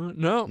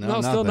 No,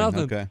 still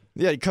nothing. Okay.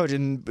 Yeah, Coach,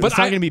 and But it's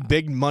not going to be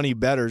big money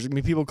bettors. It's going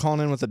to be people calling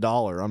in with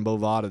 $1 on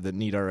Bovada that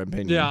need our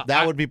opinion. Yeah,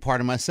 That would be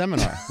part of my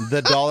seminar.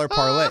 The dollar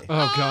parlay.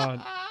 Oh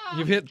God,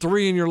 you've hit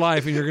 3 in your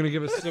life, and you're going to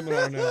give a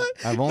seminar now.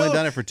 I've only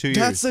done it for 2 years.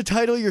 That's the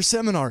title of your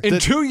seminar. In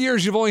 2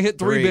 years, you've only hit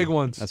 3 big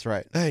ones. That's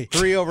right. Hey.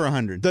 3 over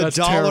 100. The That's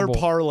dollar terrible.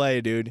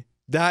 parlay, dude.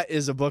 That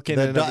is a book in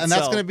and of And that's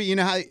itself. going to be, you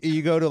know how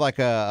you go to like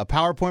a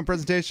PowerPoint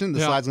presentation? The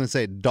Yeah. slide's going to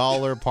say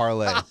dollar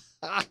parlay.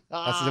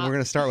 We're going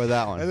to start with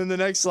that one. And then the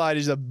next slide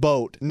is a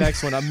boat.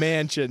 Next one, a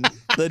mansion.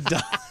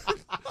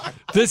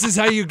 This is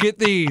how you get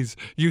these.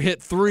 You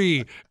hit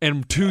 3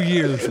 in 2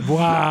 years.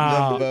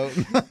 Wow.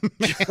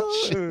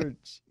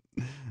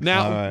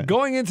 Now, All right.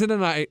 going into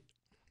tonight,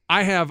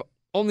 I have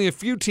only a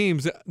few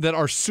teams that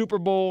are Super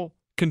Bowl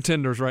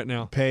contenders right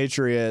now.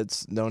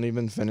 Patriots. Don't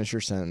even finish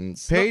your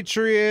sentence.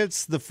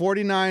 Patriots, the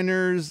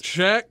 49ers.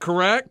 Check,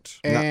 correct.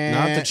 And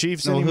Not the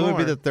Chiefs no, anymore. Who would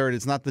be the third?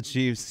 It's not the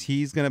Chiefs.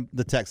 He's going to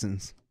the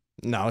Texans.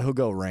 No, he'll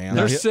go Rams.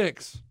 They're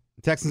 6.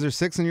 Texans are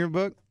 6 in your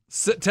book?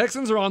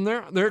 Texans are on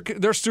there.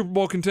 They're Super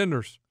Bowl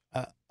contenders.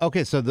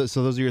 Okay, so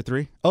those are your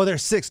 3? Oh,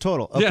 there's 6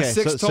 total. Okay, Yeah,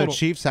 6 so total.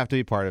 Chiefs have to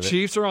be part of it.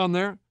 Chiefs are on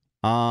there.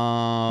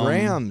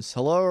 Rams.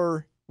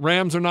 Hello.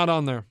 Rams are not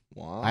on there.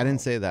 Wow. I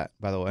didn't say that,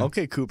 by the way.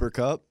 Okay, Cooper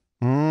Cup.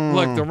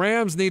 Look, the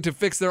Rams need to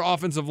fix their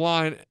offensive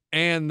line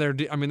and their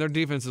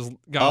defense has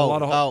got a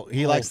lot of.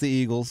 he likes the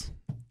Eagles.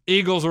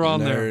 Eagles are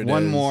on there.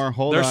 One more.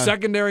 Hold Their on.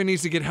 secondary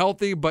needs to get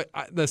healthy, but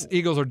the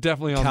Eagles are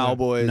definitely on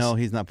Cowboys. No,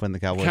 he's not putting the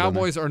Cowboys. there.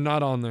 Cowboys are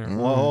not on there.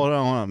 Well, hold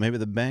on. Maybe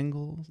the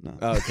Bengals. No.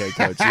 Okay,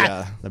 Coach.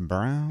 Yeah. The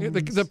Browns.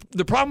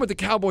 The problem with the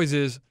Cowboys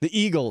is The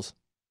Eagles.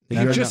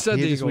 you just said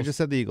the Eagles. We just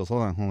said the Eagles.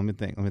 Hold on. Let me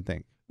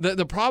think.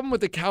 The problem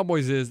with the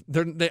Cowboys is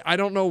I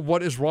don't know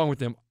what is wrong with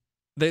them.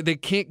 They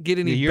can't get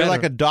any You're better.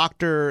 like a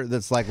doctor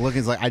that's like looking.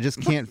 It's like I just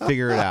can't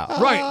figure it out.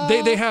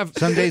 Right. They have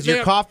Some days they you're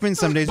have- coughing.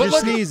 Some days But you're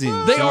look,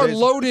 sneezing. They some are days-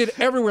 loaded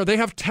everywhere. They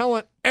have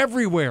talent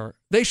everywhere.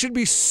 They should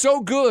be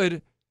so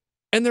good,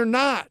 and they're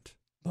not.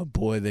 Oh,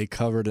 boy, they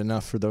covered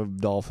enough for the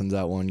Dolphins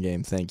that one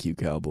game. Thank you,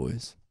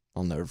 Cowboys.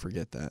 I'll never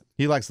forget that.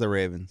 He likes the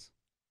Ravens.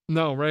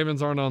 No,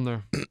 Ravens aren't on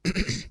there.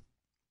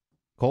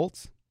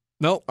 Colts.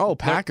 Nope. Oh,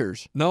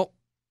 Packers. Nope.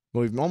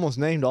 Well, we've almost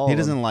named all He of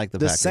them. doesn't like the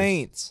Packers.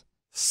 Saints.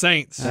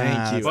 Saints. Thank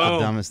you. That's the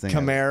dumbest thing.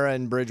 ever. Kamara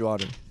and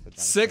Bridgewater.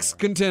 6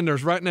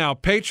 contenders right now: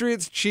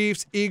 Patriots,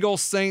 Chiefs,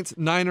 Eagles, Saints,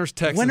 Niners,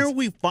 Texans.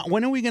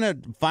 When are we gonna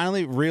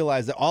finally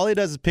realize that all he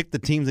does is pick the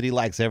teams that he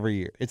likes every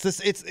year? It's this.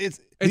 It's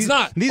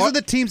not. These are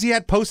the teams he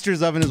had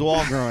posters of in his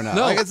wall growing up.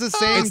 No, Like, it's the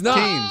same it's not.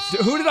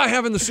 teams. Who did I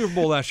have in the Super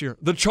Bowl last year?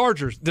 The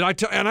Chargers. Did I?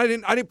 And I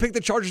didn't pick the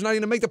Chargers, and I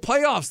didn't make the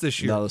playoffs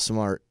this year. That was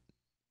smart.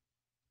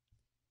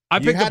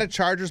 You had a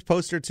Chargers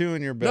poster too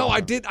in your bill. No, I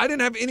did. I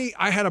didn't have any.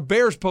 I had a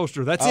Bears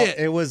poster. That's it.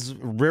 It was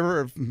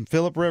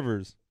Phillip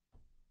Rivers.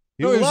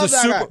 You No, it was love the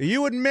that Super- guy.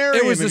 You would marry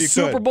It him was if the you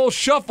Super could. Bowl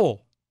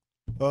shuffle.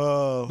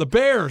 Oh. The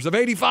Bears of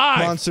 '85.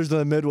 Monsters of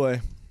the Midway.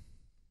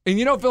 And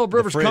you know Phillip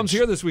Rivers fridge. comes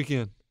here this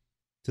weekend.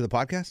 To the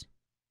podcast?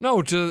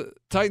 No, to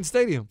Titan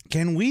Stadium.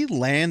 Can we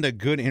land a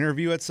good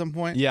interview at some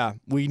point? Yeah,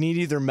 we need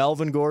either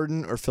Melvin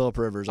Gordon or Phillip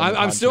Rivers. On the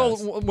I'm still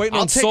podcast. waiting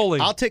on Sully.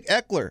 I'll take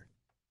Eckler.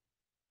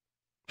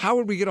 How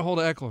would we get a hold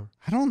of Eckler?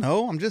 I don't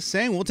know. I'm just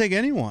saying we'll take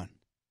anyone.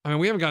 I mean,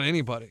 we haven't got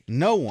anybody.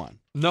 No one.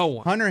 No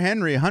one. Hunter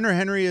Henry. Hunter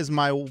Henry is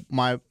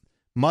my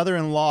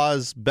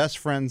mother-in-law's best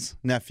friend's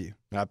nephew.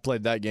 I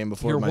played that game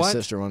before Your with my what?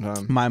 sister one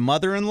time. My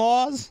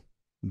mother-in-law's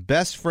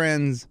best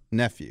friend's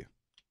nephew.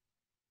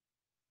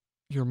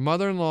 Your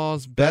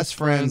mother-in-law's Best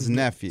friend's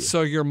nephew.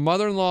 So your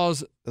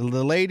mother-in-law's, The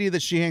lady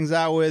that she hangs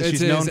out with, It's she's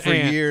his known for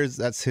aunt. years.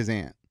 That's his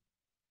aunt.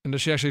 and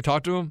does she actually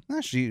talk to him?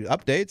 She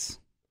updates.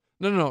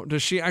 No.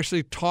 Does she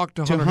actually talk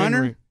to To Hunter Hunter?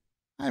 Henry?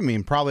 I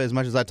mean, probably as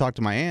much as I talk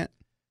to my aunt.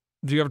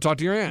 Do you ever talk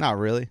to your aunt? Not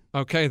really.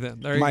 Okay,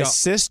 then. There you My go.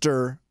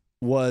 sister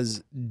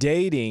was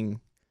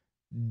dating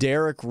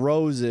Derrick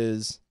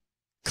Rose's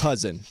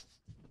cousin.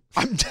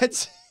 I'm dead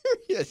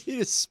serious. He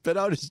just spit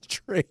out his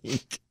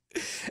drink.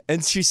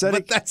 And she said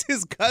But that's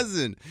his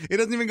cousin. It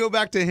doesn't even go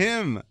back to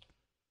him.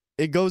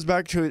 it goes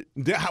back to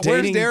Where's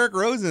dating- Derrick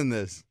Rose in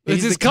this? It's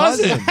He's his the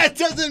cousin. cousin. That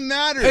doesn't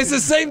matter. It's the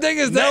same thing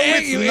as the No, aunt,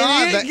 it's you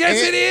not. idiot. The Yes,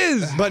 aunt- it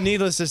is. But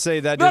needless to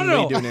say, that No, didn't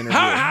no. lead to an interview.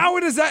 How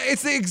is that?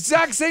 It's the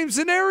exact same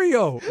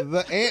scenario.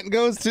 The aunt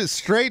goes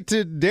straight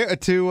to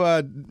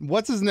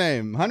what's his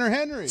name? Hunter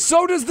Henry.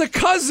 So does the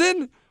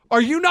cousin.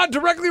 Are you not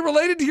directly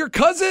related to your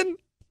cousin?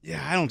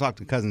 Yeah, I don't talk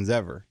to cousins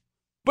ever.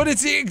 But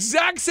it's the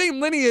exact same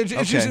lineage. It's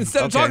Okay, just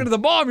instead of okay. talking to the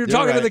mom, you're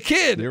talking to right. the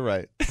kid. You're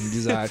right.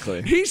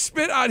 Exactly. He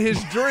spit out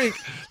his drink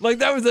like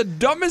that was the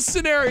dumbest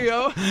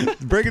scenario.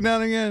 Break it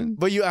down again.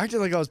 But you acted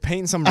like I was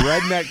painting some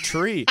redneck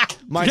tree.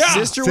 My Yeah.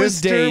 sister was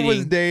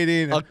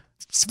dating a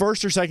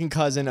first or second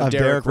cousin of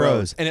Derrick Derrick Rose.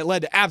 Rose. And it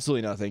led to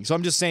absolutely nothing. So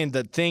I'm just saying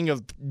the thing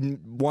of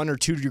 1 or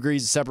 2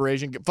 degrees of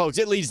separation, folks,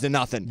 it leads to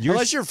nothing.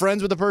 Unless you're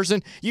friends with a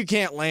person, you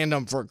can't land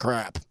them for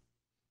crap.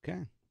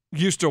 Okay.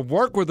 Used to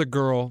work with a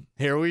girl.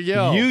 Here we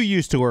go. You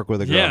used to work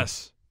with a girl.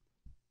 Yes.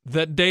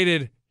 That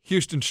dated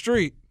Houston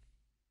Street.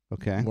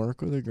 Okay.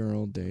 Work with a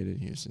girl, dated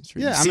Houston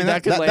Street. Yeah, I See, mean,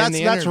 that could land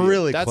the that's interview.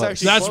 really That's close.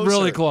 actually That's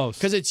really close.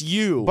 Because it's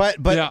you.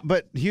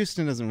 But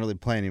Houston doesn't really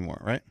play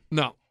anymore, right?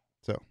 No.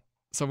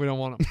 So we don't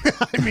want him.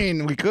 I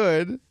mean, we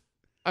could.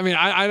 I mean,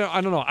 I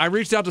don't know. I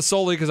reached out to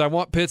Sully because I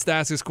want Pitts to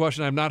ask this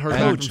question. I've not heard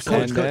back from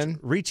Sully. Coach,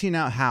 reaching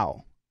out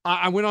how?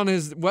 I went on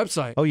his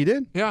website. Oh, you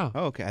did? Yeah.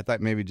 Oh, okay. I thought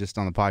maybe just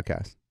on the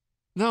podcast.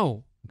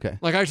 No. Okay.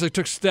 Like, I actually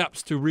took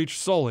steps to reach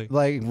Sully.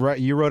 Like,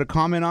 you wrote a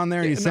comment on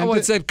there? You sent No, it?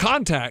 it said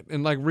contact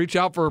and, like, reach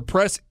out for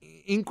press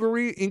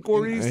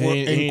inquiries.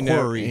 He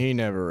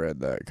never read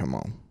that. Come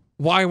on.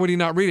 Why would he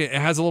not read it? It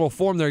has a little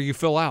form there you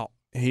fill out.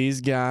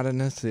 He's got an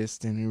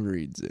assistant who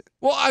reads it.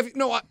 Well,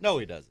 No,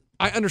 he doesn't.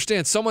 I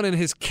understand someone in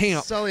his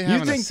camp. Sully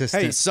have an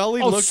assistant. Hey,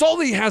 Sully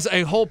Sully has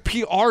a whole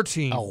PR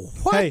team. Oh,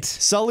 what? Hey,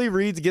 Sully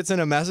reads, gets in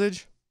a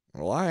message.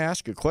 Well, I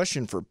asked a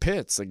question for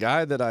Pitts, the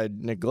guy that I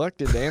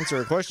neglected to answer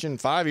a question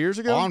 5 years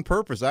ago. On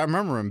purpose. I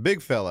remember him.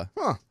 Big fella.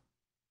 Huh.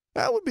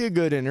 That would be a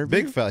good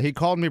interview. Big fella. He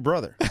called me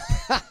brother.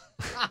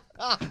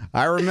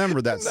 I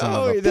remember that son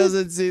No, of a- he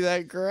doesn't see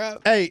that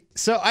crap. Hey,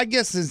 so I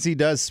guess since he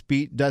does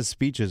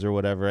speeches or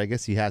whatever, I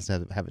guess he has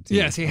to have a team.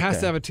 Yes, he has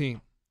to have a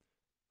team.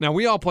 Now,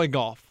 we all play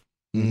golf.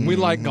 We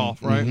like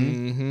golf, right?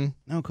 Mm-hmm.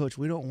 No, Coach,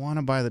 we don't want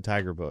to buy the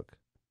Tiger book.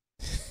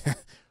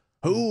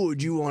 Who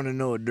would you want to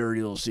know a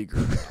dirty little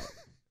secret about?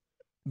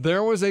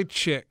 There was a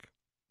chick.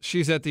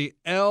 She's at the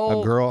A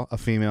girl, a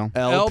female.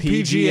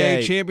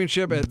 LPGA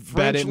Championship at Bet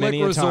French it Lick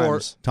many a Resort.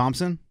 times.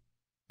 Thompson?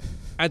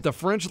 At the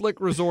French Lick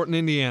Resort in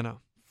Indiana.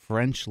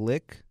 French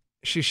Lick?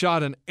 She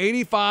shot an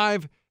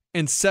 85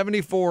 and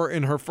 74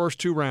 in her first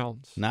 2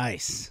 rounds.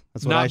 Nice.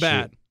 That's what Not I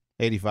bad. shoot.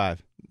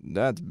 85.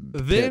 That's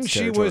Then Pitt's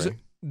she was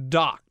territory.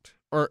 docked,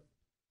 or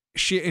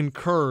she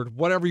incurred,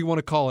 whatever you want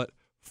to call it,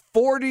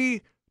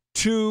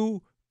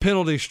 42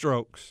 penalty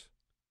strokes.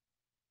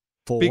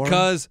 Four?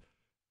 Because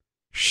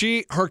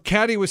her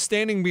caddy was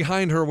standing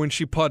behind her when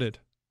she putted.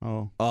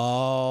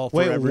 Oh,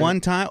 Wait, one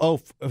time? Oh,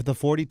 the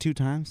 42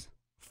 times?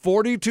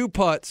 42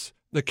 putts.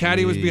 The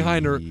caddy was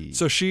behind her,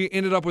 so she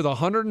ended up with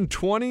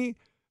 120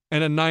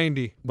 and a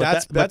 90.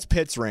 That's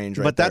Pitt's range,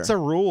 right? But that's a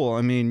rule.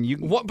 I mean, you.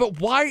 What?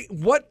 But why?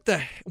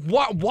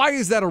 Why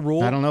is that a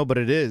rule? I don't know, but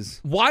it is.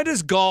 Why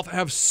does golf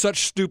have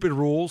such stupid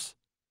rules?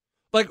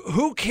 Like,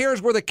 who cares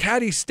where the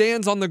caddy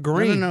stands on the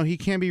green? No. He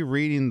can't be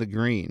reading the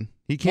green.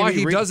 He can't. Why?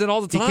 He does it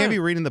all the time. He can't be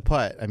reading the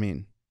putt. I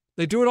mean,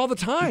 they do it all the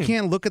time. You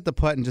can't look at the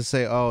putt and just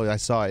say, "Oh, I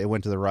saw it. It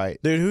went to the right."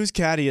 Dude, whose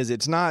caddy is it?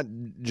 It's not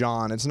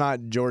John. It's not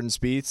Jordan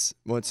Spieth.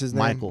 What's his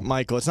name?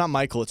 Michael. It's not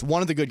Michael. It's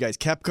one of the good guys.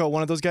 Koepka,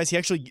 one of those guys. He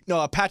actually,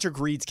 Patrick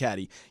Reed's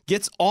caddy,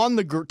 gets on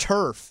the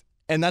turf,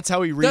 and that's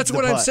how he reads That's the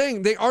what putt. I'm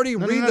saying. They already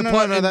read the No,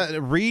 putt.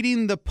 that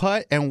reading the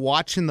putt and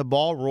watching the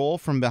ball roll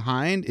from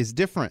behind is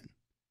different.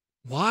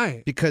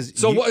 Why? Because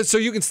so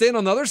you can stand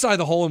on the other side of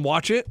the hole and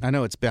watch it. I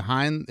know it's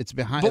behind. It's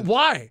behind. But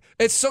why?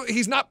 It's so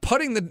he's not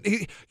putting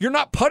you're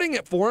not putting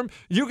it for him.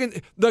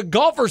 The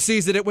golfer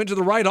sees that it went to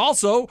the right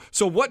also.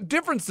 So what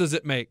difference does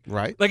it make?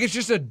 Right. Like it's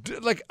just a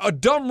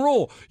dumb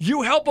rule.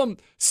 You help them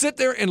sit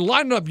there and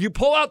line it up. You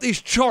pull out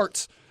these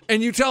charts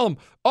and you tell them,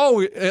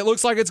 oh, it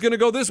looks like it's going to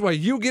go this way.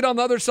 You get on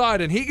the other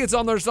side and he gets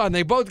on the other side and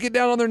they both get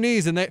down on their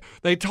knees and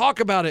they talk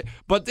about it.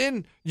 But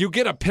then you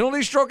get a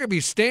penalty stroke if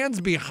he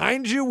stands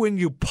behind you when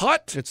you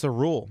putt. It's a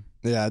rule.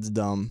 Yeah, it's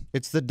dumb.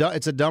 It's a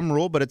dumb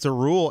rule, but it's a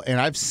rule.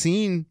 And I've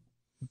seen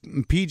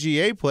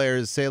PGA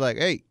players say like,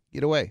 "Hey,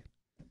 get away,"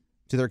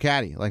 to their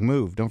caddy, like,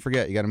 "Move, don't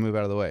forget, you got to move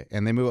out of the way,"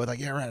 and they move like,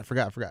 "Yeah, right, I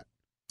forgot."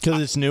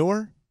 Because it's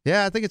newer.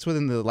 Yeah, I think it's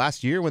within the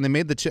last year when they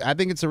made I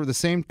think it's the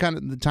same kind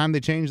of the time they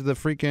changed the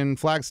freaking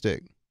flag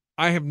stick.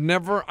 I have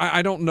never.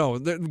 I don't know.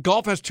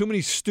 Golf has too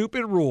many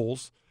stupid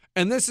rules,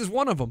 and this is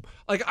one of them.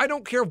 Like, I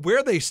don't care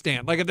where they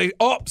stand. Like, if they.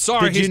 Oh,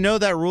 sorry. Did you know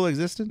that rule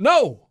existed?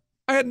 No.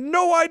 I had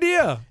no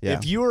idea. Yeah.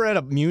 If you were at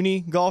a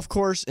Muni golf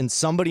course and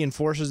somebody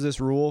enforces this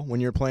rule when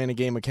you're playing a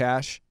game of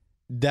cash,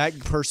 that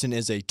person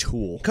is a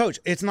tool. Coach,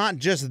 it's not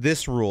just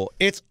this rule.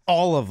 It's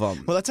all of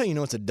them. Well, that's how you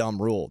know it's a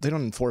dumb rule. They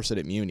don't enforce it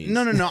at Munis.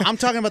 No. I'm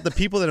talking about the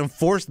people that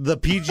enforce the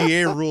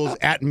PGA rules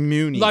at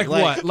Muni. Like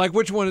what? Like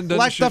which one?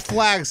 Like the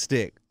flag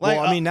stick. Like,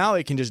 well, I mean, now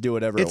it can just do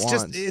whatever it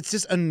wants. It's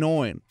just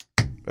annoying.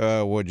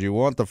 Would you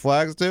want the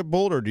flag stick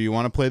pulled, or do you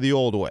want to play the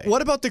old way?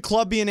 What about the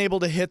club being able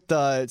to hit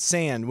the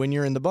sand when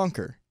you're in the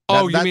bunker?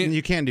 You mean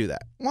you can't do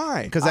that?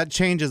 Why? Because that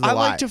changes the lie. I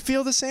like to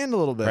feel the sand a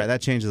little bit. Right,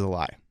 that changes the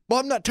lie.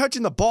 Well, I'm not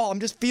touching the ball. I'm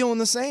just feeling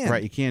the sand.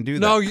 Right, you can't do that.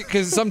 No,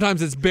 because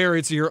sometimes it's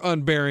buried, so you're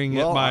unburying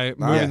it by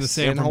moving the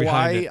sand from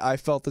behind it. In Hawaii, I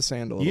felt the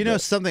sand a little bit. You know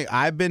something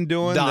I've been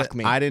doing that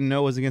I didn't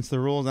know was against the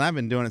rules, and I've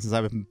been doing it since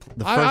I've been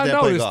the first day I played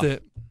golf. I noticed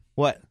it.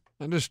 What?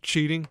 I'm just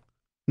cheating.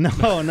 No.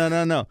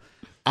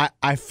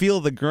 I feel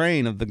the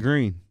grain of the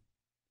green.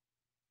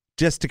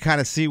 Just to kind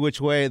of see which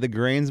way the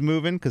grain's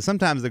moving, because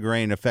sometimes the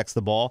grain affects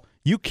the ball.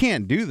 You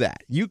can't do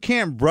that. You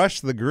can't brush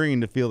the green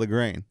to feel the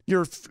grain.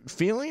 You're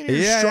feeling it? Or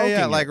you're stroking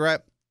it? Like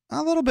right,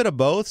 a little bit of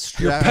both.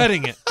 You're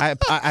petting it. I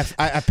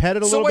pet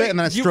it a little bit, and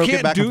then I stroke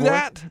it back and forth. You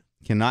can't do that?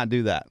 Cannot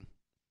do that.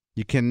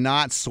 You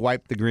cannot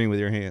swipe the green with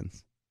your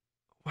hands.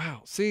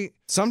 Wow. See,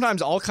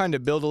 sometimes I'll kind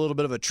of build a little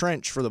bit of a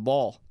trench for the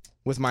ball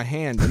with my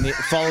hand, and it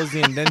follows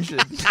the indentation.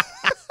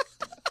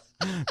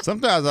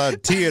 Sometimes I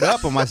tee it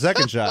up on my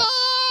second shot.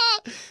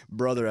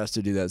 Brother has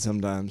to do that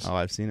sometimes. Oh,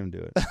 I've seen him do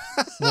it.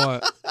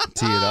 What?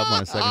 Tee it up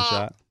on a second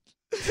shot.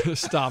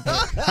 Stop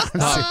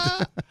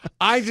it.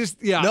 I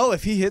just, No,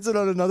 if he hits it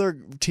on another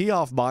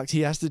tee-off box,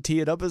 he has to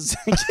tee it up a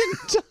second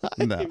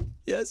time. No.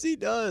 Yes, he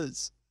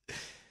does.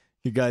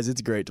 You guys,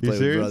 it's great to play with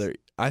serious? brother.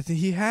 I think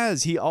he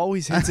has. He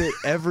always hits it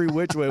every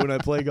which way when I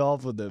play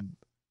golf with him.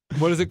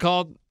 What is it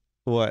called?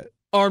 What?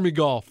 Army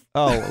golf.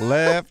 Oh,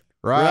 left.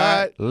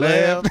 Right,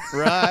 left,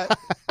 right.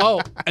 Oh,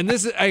 and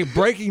this is a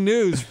breaking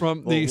news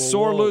from the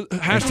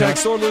hashtag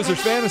Sore Losers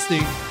Fantasy.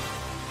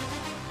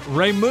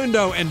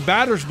 Raymundo and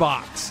Batter's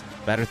Box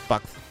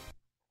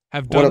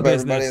have done What up,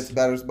 business. everybody? It's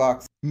Batter's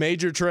Box.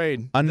 Major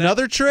trade.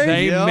 Another trade?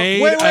 They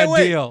made a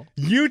deal.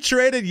 You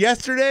traded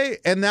yesterday,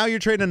 and now you're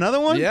trading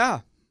another one? Yeah.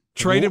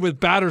 Traded with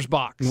Batter's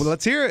Box. Well,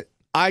 let's hear it.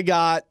 I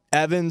got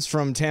Evans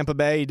from Tampa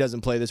Bay. He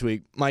doesn't play this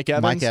week. Mike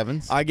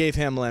Evans. I gave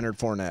him Leonard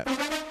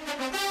Fournette.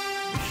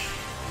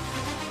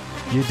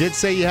 You did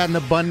say you had an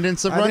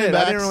abundance of running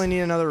backs. I didn't really need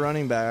another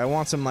running back. I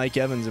want some Mike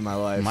Evans in my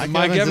life.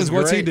 Mike Evans,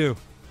 what's he do?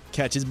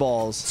 Catches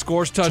balls.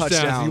 Scores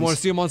touchdowns. You want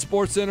to see him on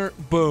SportsCenter?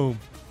 Boom.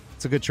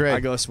 It's a good trade. I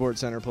go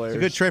SportsCenter players.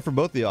 It's a good trade for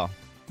both of y'all.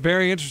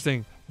 Very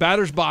interesting.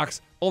 Batter's Box,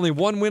 only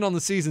one win on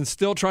the season,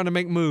 still trying to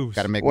make moves.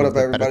 Got to make What moves.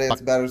 up, everybody?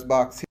 It's Batter's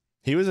Box.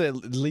 He was a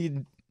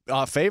lead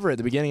favorite at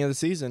the beginning of the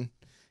season.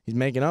 He's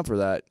making up for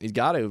that. He's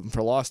got to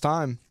for lost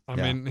time. I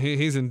mean,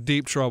 he's in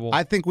deep trouble.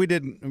 I think we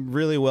did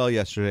really well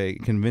yesterday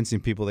convincing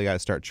people they got to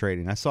start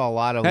trading. I saw a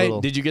lot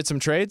of did you get some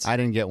trades? I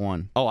didn't get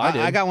one. Oh, I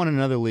did. I got one in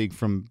another league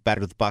from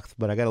Batter's Box,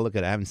 but I got to look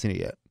at it. I haven't seen it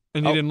yet.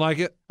 And you didn't like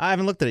it? I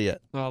haven't looked at it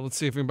yet. Oh, let's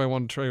see if anybody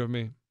wanted to trade with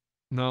me.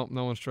 No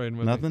one's trading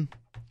with me. Nothing?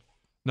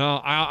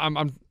 No,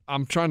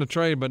 I'm trying to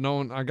trade, but no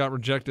one. I got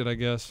rejected, I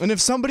guess. And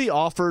if somebody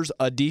offers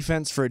a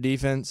defense for a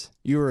defense,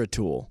 you're a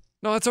tool.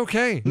 No, it's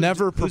okay.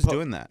 Who's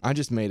doing that? I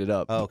just made it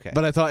up. Oh, okay.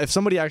 But I thought if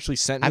somebody actually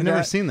sent me I've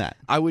never seen that.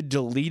 I would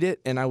delete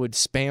it and I would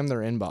spam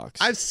their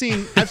inbox. I've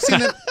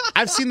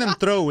seen them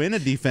throw in a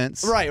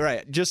defense.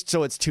 Right. Just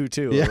so it's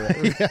 2-2.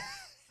 Yeah.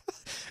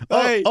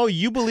 Oh,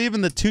 you believe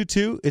in the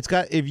 2-2? It's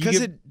got because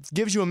it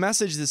gives you a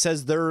message that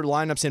says their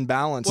lineup's in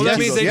balance. Well, that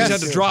means they just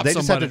had to drop They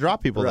somebody. just have to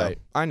drop people, right.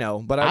 though. I know,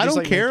 but I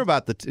don't care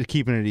about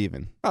keeping it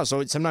even. Oh,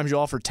 so sometimes you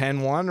offer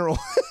 10-1 or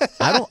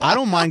I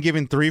don't mind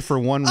giving 3 for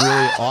one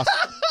really awesome.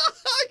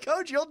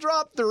 Coach, you'll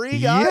drop 3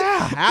 guys.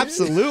 Yeah,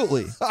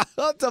 absolutely.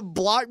 That's a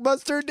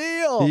blockbuster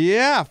deal.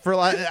 Yeah, for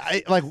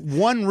like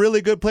one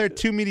really good player,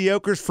 2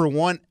 mediocres for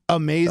one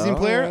amazing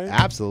player. Right.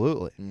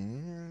 Absolutely.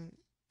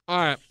 All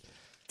right,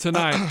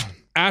 tonight,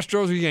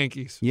 Astros or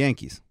Yankees?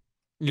 Yankees.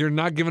 You're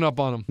not giving up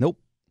on them. Nope.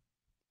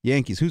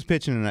 Yankees. Who's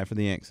pitching tonight for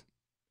the Yanks?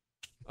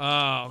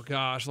 Oh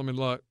gosh, let me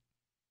look.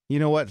 You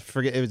know what?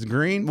 Forget it was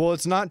Green. Well,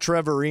 it's not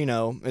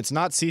Trevorino. It's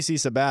not CC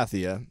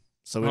Sabathia.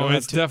 So we don't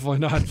it's definitely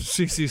not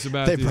CC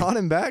Sabathia. They brought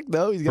him back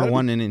though. He's got for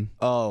one inning.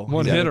 Oh,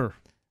 one hitter.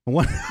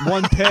 One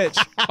pitch.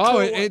 Oh,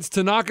 it's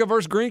Tanaka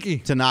versus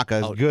Greinke.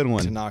 Tanaka's a good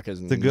one.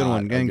 Tanaka's a good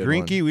one. And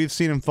Greinke, we've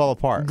seen him fall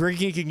apart.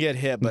 Greinke can get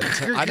hit, but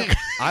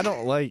I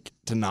don't like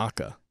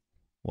Tanaka.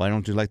 Why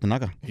don't you like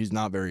Tanaka? He's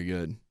not very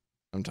good.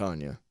 I'm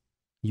telling you.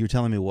 You're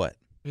telling me what?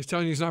 He's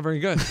telling you he's not very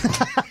good.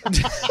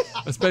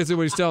 That's basically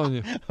what he's telling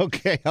you.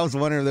 Okay, I was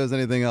wondering if there was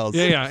anything else.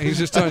 Yeah. He's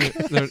just telling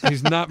you.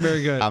 He's not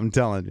very good. I'm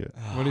telling you.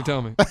 What do you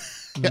tell me?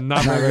 Not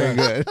Not very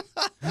good.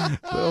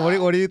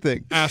 What do you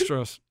think?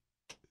 Astros.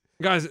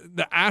 Guys,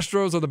 the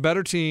Astros are the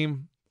better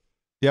team.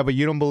 Yeah, but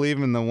you don't believe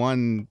in the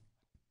one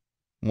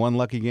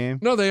lucky game?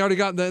 No, they already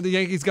got the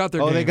Yankees got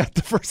their game. They got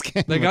the first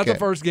game. They got Okay. the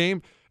first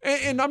game.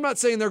 And I'm not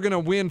saying they're going to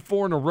win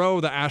 4 in a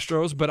row, the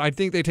Astros, but I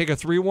think they take a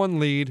 3-1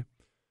 lead.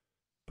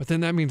 But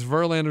then that means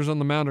Verlander's on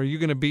the mound. Are you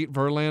going to beat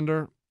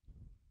Verlander?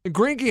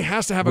 Greinke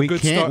has to have a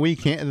good start. We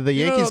can't. The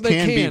Yankees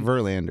can beat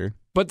Verlander.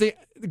 But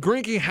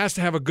Greinke has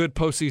to have a good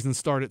postseason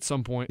start at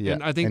some point. Yeah.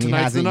 And I think he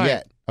tonight's the hasn't night.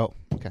 yet. Oh,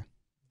 okay.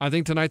 I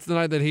think tonight's the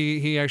night that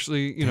he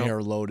actually, They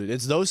are loaded.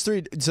 It's those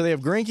three. So they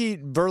have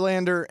Greinke,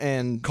 Verlander,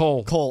 and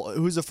Cole.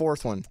 Who's the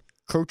fourth one?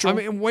 Krochel? I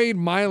mean, Wade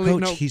Miley.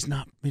 Coach, no, he's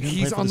not.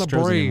 He's on the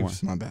Astros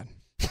Braves. anymore. My bad.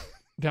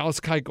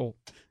 Dallas Keuchel.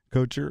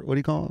 Coacher, what do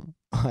you call him?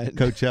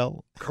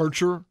 Coachell.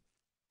 Kutcher.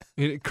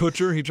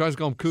 Kutcher. He tries to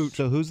call him Cooch.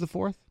 So who's the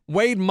fourth?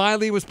 Wade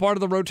Miley was part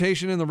of the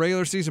rotation in the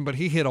regular season, but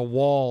he hit a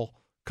wall.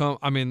 So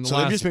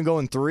they've just been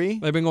going 3?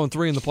 They've been going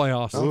 3 in the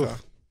playoffs. Okay.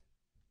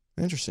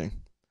 Interesting.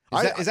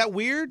 Is that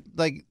weird?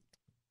 Like,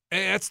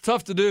 that's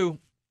tough to do.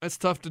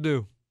 It's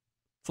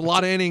a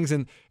lot of innings,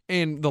 and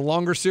the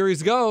longer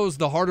series goes,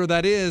 the harder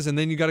that is. And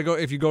then you got to go.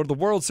 If you go to the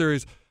World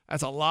Series,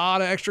 that's a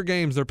lot of extra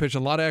games they're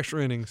pitching, a lot of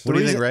extra innings. What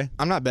do you think, Ray?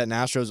 I'm not betting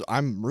Astros.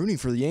 I'm rooting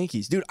for the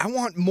Yankees. Dude, I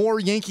want more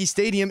Yankee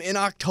Stadium in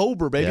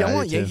October, baby. Yeah, I I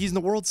want do too. Yankees in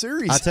the World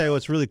Series. I'll tell you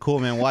what's really cool,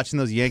 man. Watching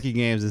those Yankee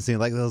games and seeing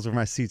like those are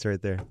my seats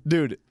right there,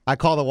 dude. I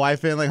call the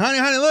wife in like, honey,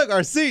 look,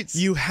 our seats.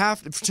 You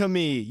have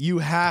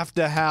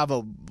to have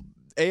a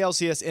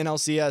ALCS,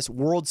 NLCS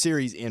World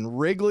Series in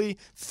Wrigley,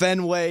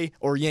 Fenway,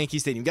 or Yankee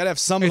Stadium. You got to have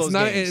some of those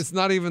games. It's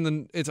not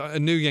even it's a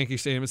new Yankee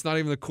Stadium. It's not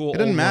even the cool. It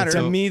doesn't old matter.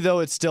 one. To me, though,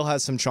 it still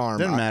has some charm.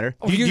 Doesn't matter.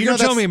 You're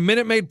telling me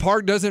Minute Maid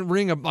Park doesn't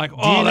ring a like?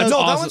 Oh, that's no,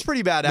 awesome. that one's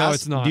pretty badass. No,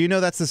 it's not. Do you know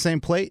that's the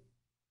same plate?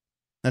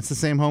 That's the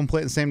same home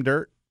plate, the same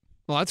dirt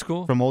Well, that's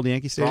cool. from old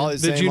Yankee Stadium.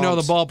 Did you know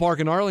the ballpark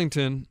in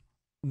Arlington?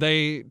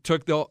 They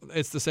took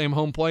it's the same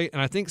home plate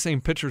and I think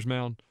same pitcher's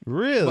mound.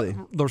 Really?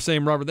 The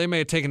same rubber. They may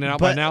have taken it out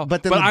by now.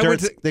 But then I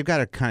went they've got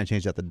to kind of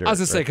change out the dirt. I was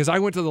gonna say right? because I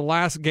went to the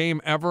last game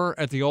ever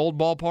at the old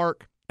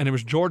ballpark, and it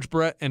was George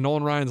Brett and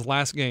Nolan Ryan's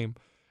last game,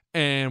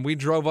 and we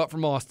drove up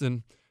from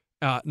Austin.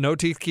 No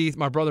Teeth Keith,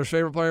 my brother's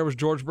favorite player, was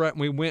George Brett,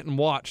 and we went and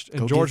watched.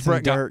 And Go George get some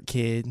Brett dirt,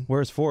 kid.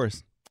 Where's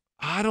Forrest?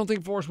 I don't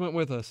think Forrest went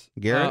with us.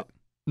 Garrett?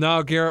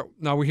 No, Garrett.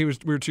 No, we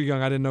were too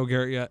young. I didn't know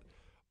Garrett yet.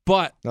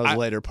 But That was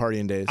later,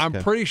 partying days. I'm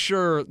pretty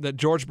sure that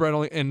George Brett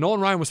and Nolan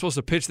Ryan was supposed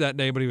to pitch that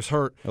day, but he was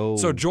hurt. Oh.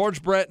 So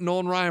George Brett and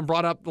Nolan Ryan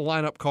brought up the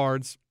lineup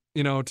cards,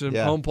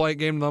 to home plate,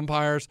 game to the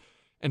umpires.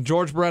 And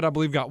George Brett, I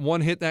believe, got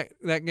one hit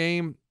that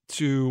game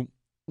to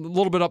a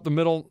little bit up the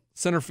middle,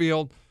 center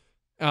field.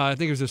 I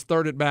think it was his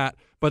third at bat.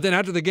 But then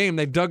after the game,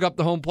 they dug up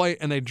the home plate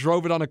and they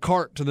drove it on a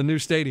cart to the new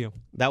stadium.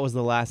 That was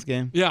the last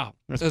game? Yeah,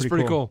 that's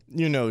pretty cool.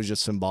 You know, it's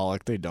just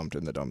symbolic. They dumped it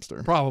in the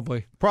dumpster.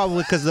 Probably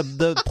because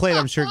the plate,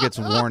 I'm sure, gets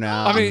worn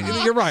out. I mean,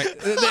 you're right.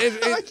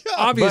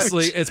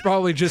 Obviously, it's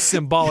probably just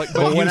symbolic.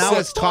 But when I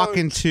was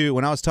talking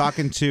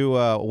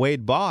to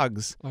Wade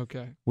Boggs,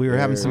 okay, we were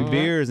having some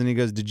beers, and he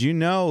goes, "Did you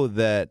know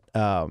that?"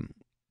 I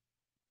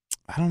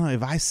don't know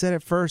if I said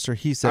it first or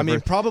he said. I mean,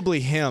 first.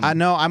 probably him. I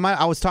know.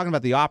 I was talking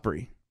about the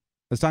Opry.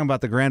 I was talking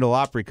about the Grand Ole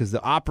Opry because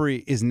the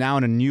Opry is now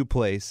in a new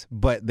place,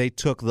 but they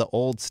took the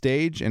old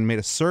stage and made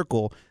a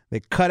circle. They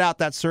cut out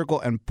that circle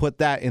and put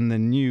that in the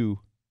new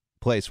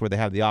place where they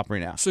have the Opry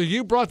now. So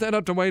you brought that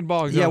up to Wade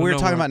Boggs. Yeah, we were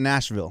talking about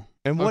Nashville.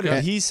 And what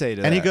did he say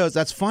to that? And he goes,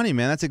 "That's funny,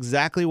 man. That's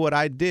exactly what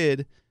I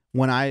did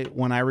when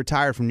I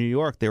retired from New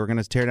York. They were going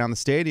to tear down the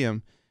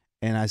stadium."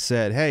 And I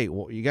said, "Hey,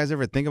 well, you guys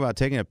ever think about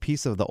taking a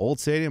piece of the old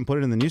stadium, put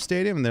it in the new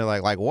stadium?" And they're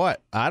like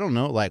what? I don't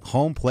know, like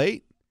home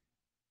plate?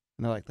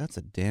 And they're like, "That's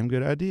a damn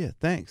good idea.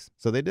 Thanks."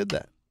 So they did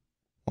that.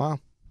 Wow.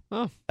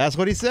 Oh. That's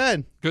what he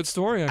said. Good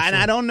story, actually. And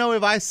I don't know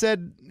if I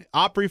said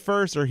Opry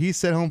first or he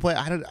said home plate.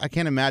 I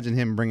can't imagine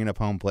him bringing up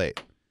home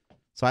plate.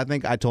 So I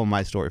think I told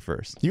my story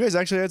first. You guys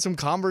actually had some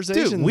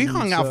conversations. Dude, we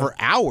hung out for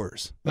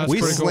hours. That's we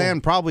pretty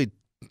slammed probably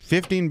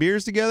 15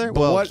 beers together.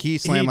 He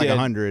slammed like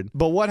 100.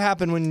 But what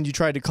happened when you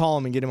tried to call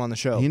him and get him on the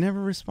show? He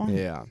never responded.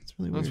 Yeah. It's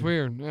really That's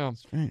weird. Yeah.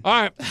 All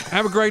right.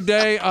 Have a great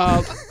day.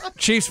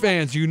 Chiefs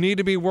fans, you need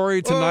to be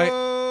worried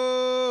tonight.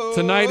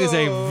 Tonight is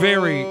a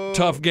very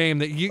tough game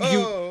that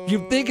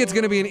you think it's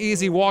going to be an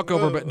easy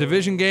walkover, but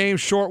division game,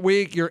 short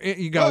week,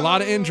 you got a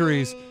lot of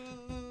injuries.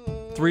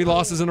 3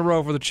 losses in a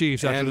row for the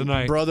Chiefs after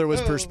tonight. Brother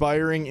was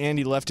perspiring, and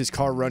he left his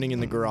car running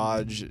in the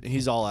garage.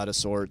 He's all out of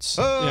sorts.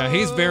 Yeah,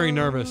 he's very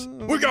nervous.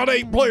 We got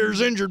 8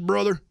 players injured,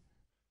 brother.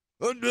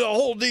 The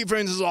whole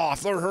defense is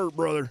off. They're hurt,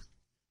 brother.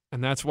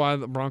 And that's why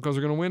the Broncos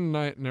are going to win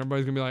tonight, and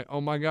everybody's going to be like,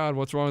 oh, my God,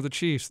 what's wrong with the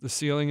Chiefs? The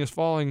ceiling is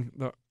falling.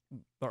 The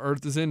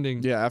earth is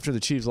ending. Yeah, after the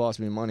Chiefs lost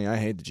me money, I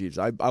hate the Chiefs.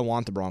 I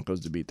want the Broncos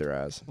to beat their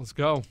ass. Let's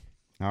go.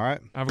 All right.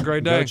 Have a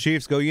great day. Go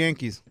Chiefs. Go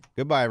Yankees.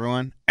 Goodbye,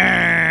 everyone.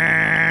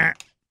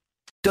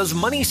 Does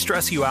money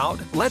stress you out?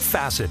 Let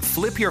Facet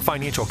flip your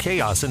financial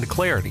chaos into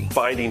clarity.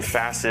 Finding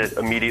Facet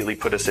immediately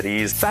put us at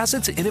ease.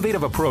 Facet's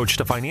innovative approach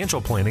to financial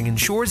planning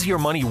ensures your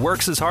money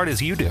works as hard as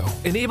you do,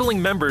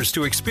 enabling members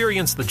to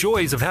experience the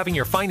joys of having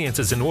your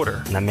finances in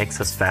order. And that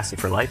makes us Facet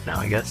for life now,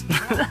 I guess.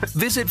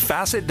 Visit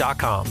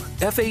Facet.com,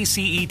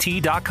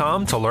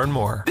 FACET.com to learn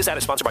more. This ad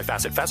is sponsored by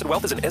Facet. Facet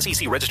Wealth is an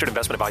SEC registered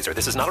investment advisor.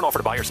 This is not an offer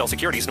to buy or sell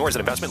securities, nor is it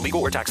investment,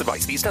 legal, or tax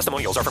advice. These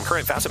testimonials are from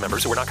current Facet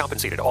members who are not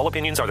compensated. All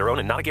opinions are their own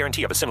and not a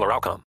guarantee of a similar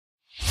outcome.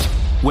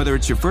 Whether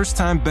it's your first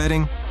time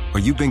betting or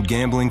you've been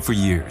gambling for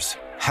years,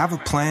 have a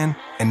plan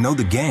and know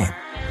the game.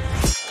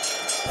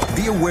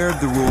 Be aware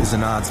of the rules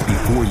and odds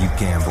before you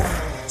gamble.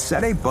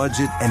 Set a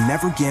budget and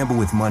never gamble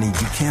with money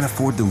you can't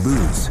afford to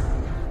lose.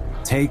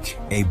 Take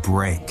a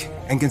break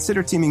and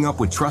consider teaming up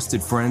with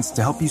trusted friends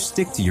to help you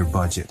stick to your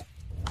budget.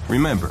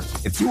 Remember,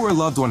 if you or a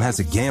loved one has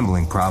a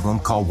gambling problem,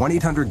 call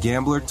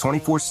 1-800-GAMBLER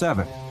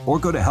 24/7 or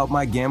go to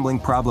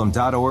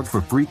helpmygamblingproblem.org for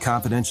free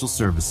confidential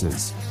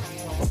services.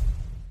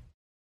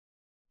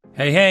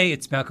 Hey,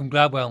 it's Malcolm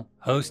Gladwell,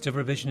 host of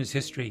Revisionist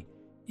History.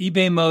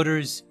 eBay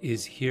Motors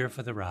is here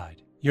for the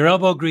ride. Your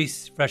elbow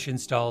grease, fresh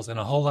installs, and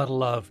a whole lot of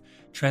love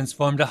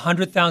transformed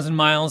 100,000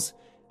 miles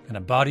and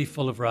a body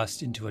full of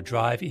rust into a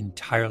drive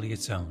entirely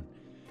its own.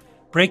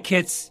 Brake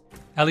kits,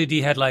 LED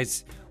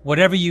headlights,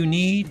 whatever you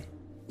need,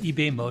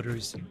 eBay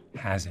Motors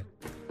has it.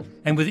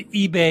 And with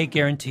eBay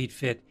Guaranteed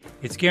Fit,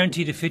 it's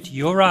guaranteed to fit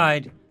your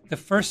ride the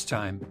first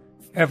time,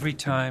 every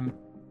time,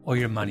 or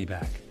your money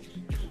back.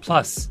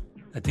 Plus,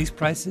 at these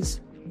prices,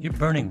 you're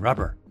burning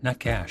rubber, not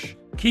cash.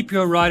 Keep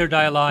your ride or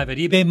die alive at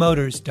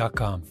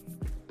ebaymotors.com.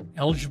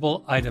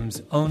 Eligible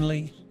items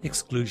only.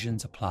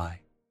 Exclusions apply.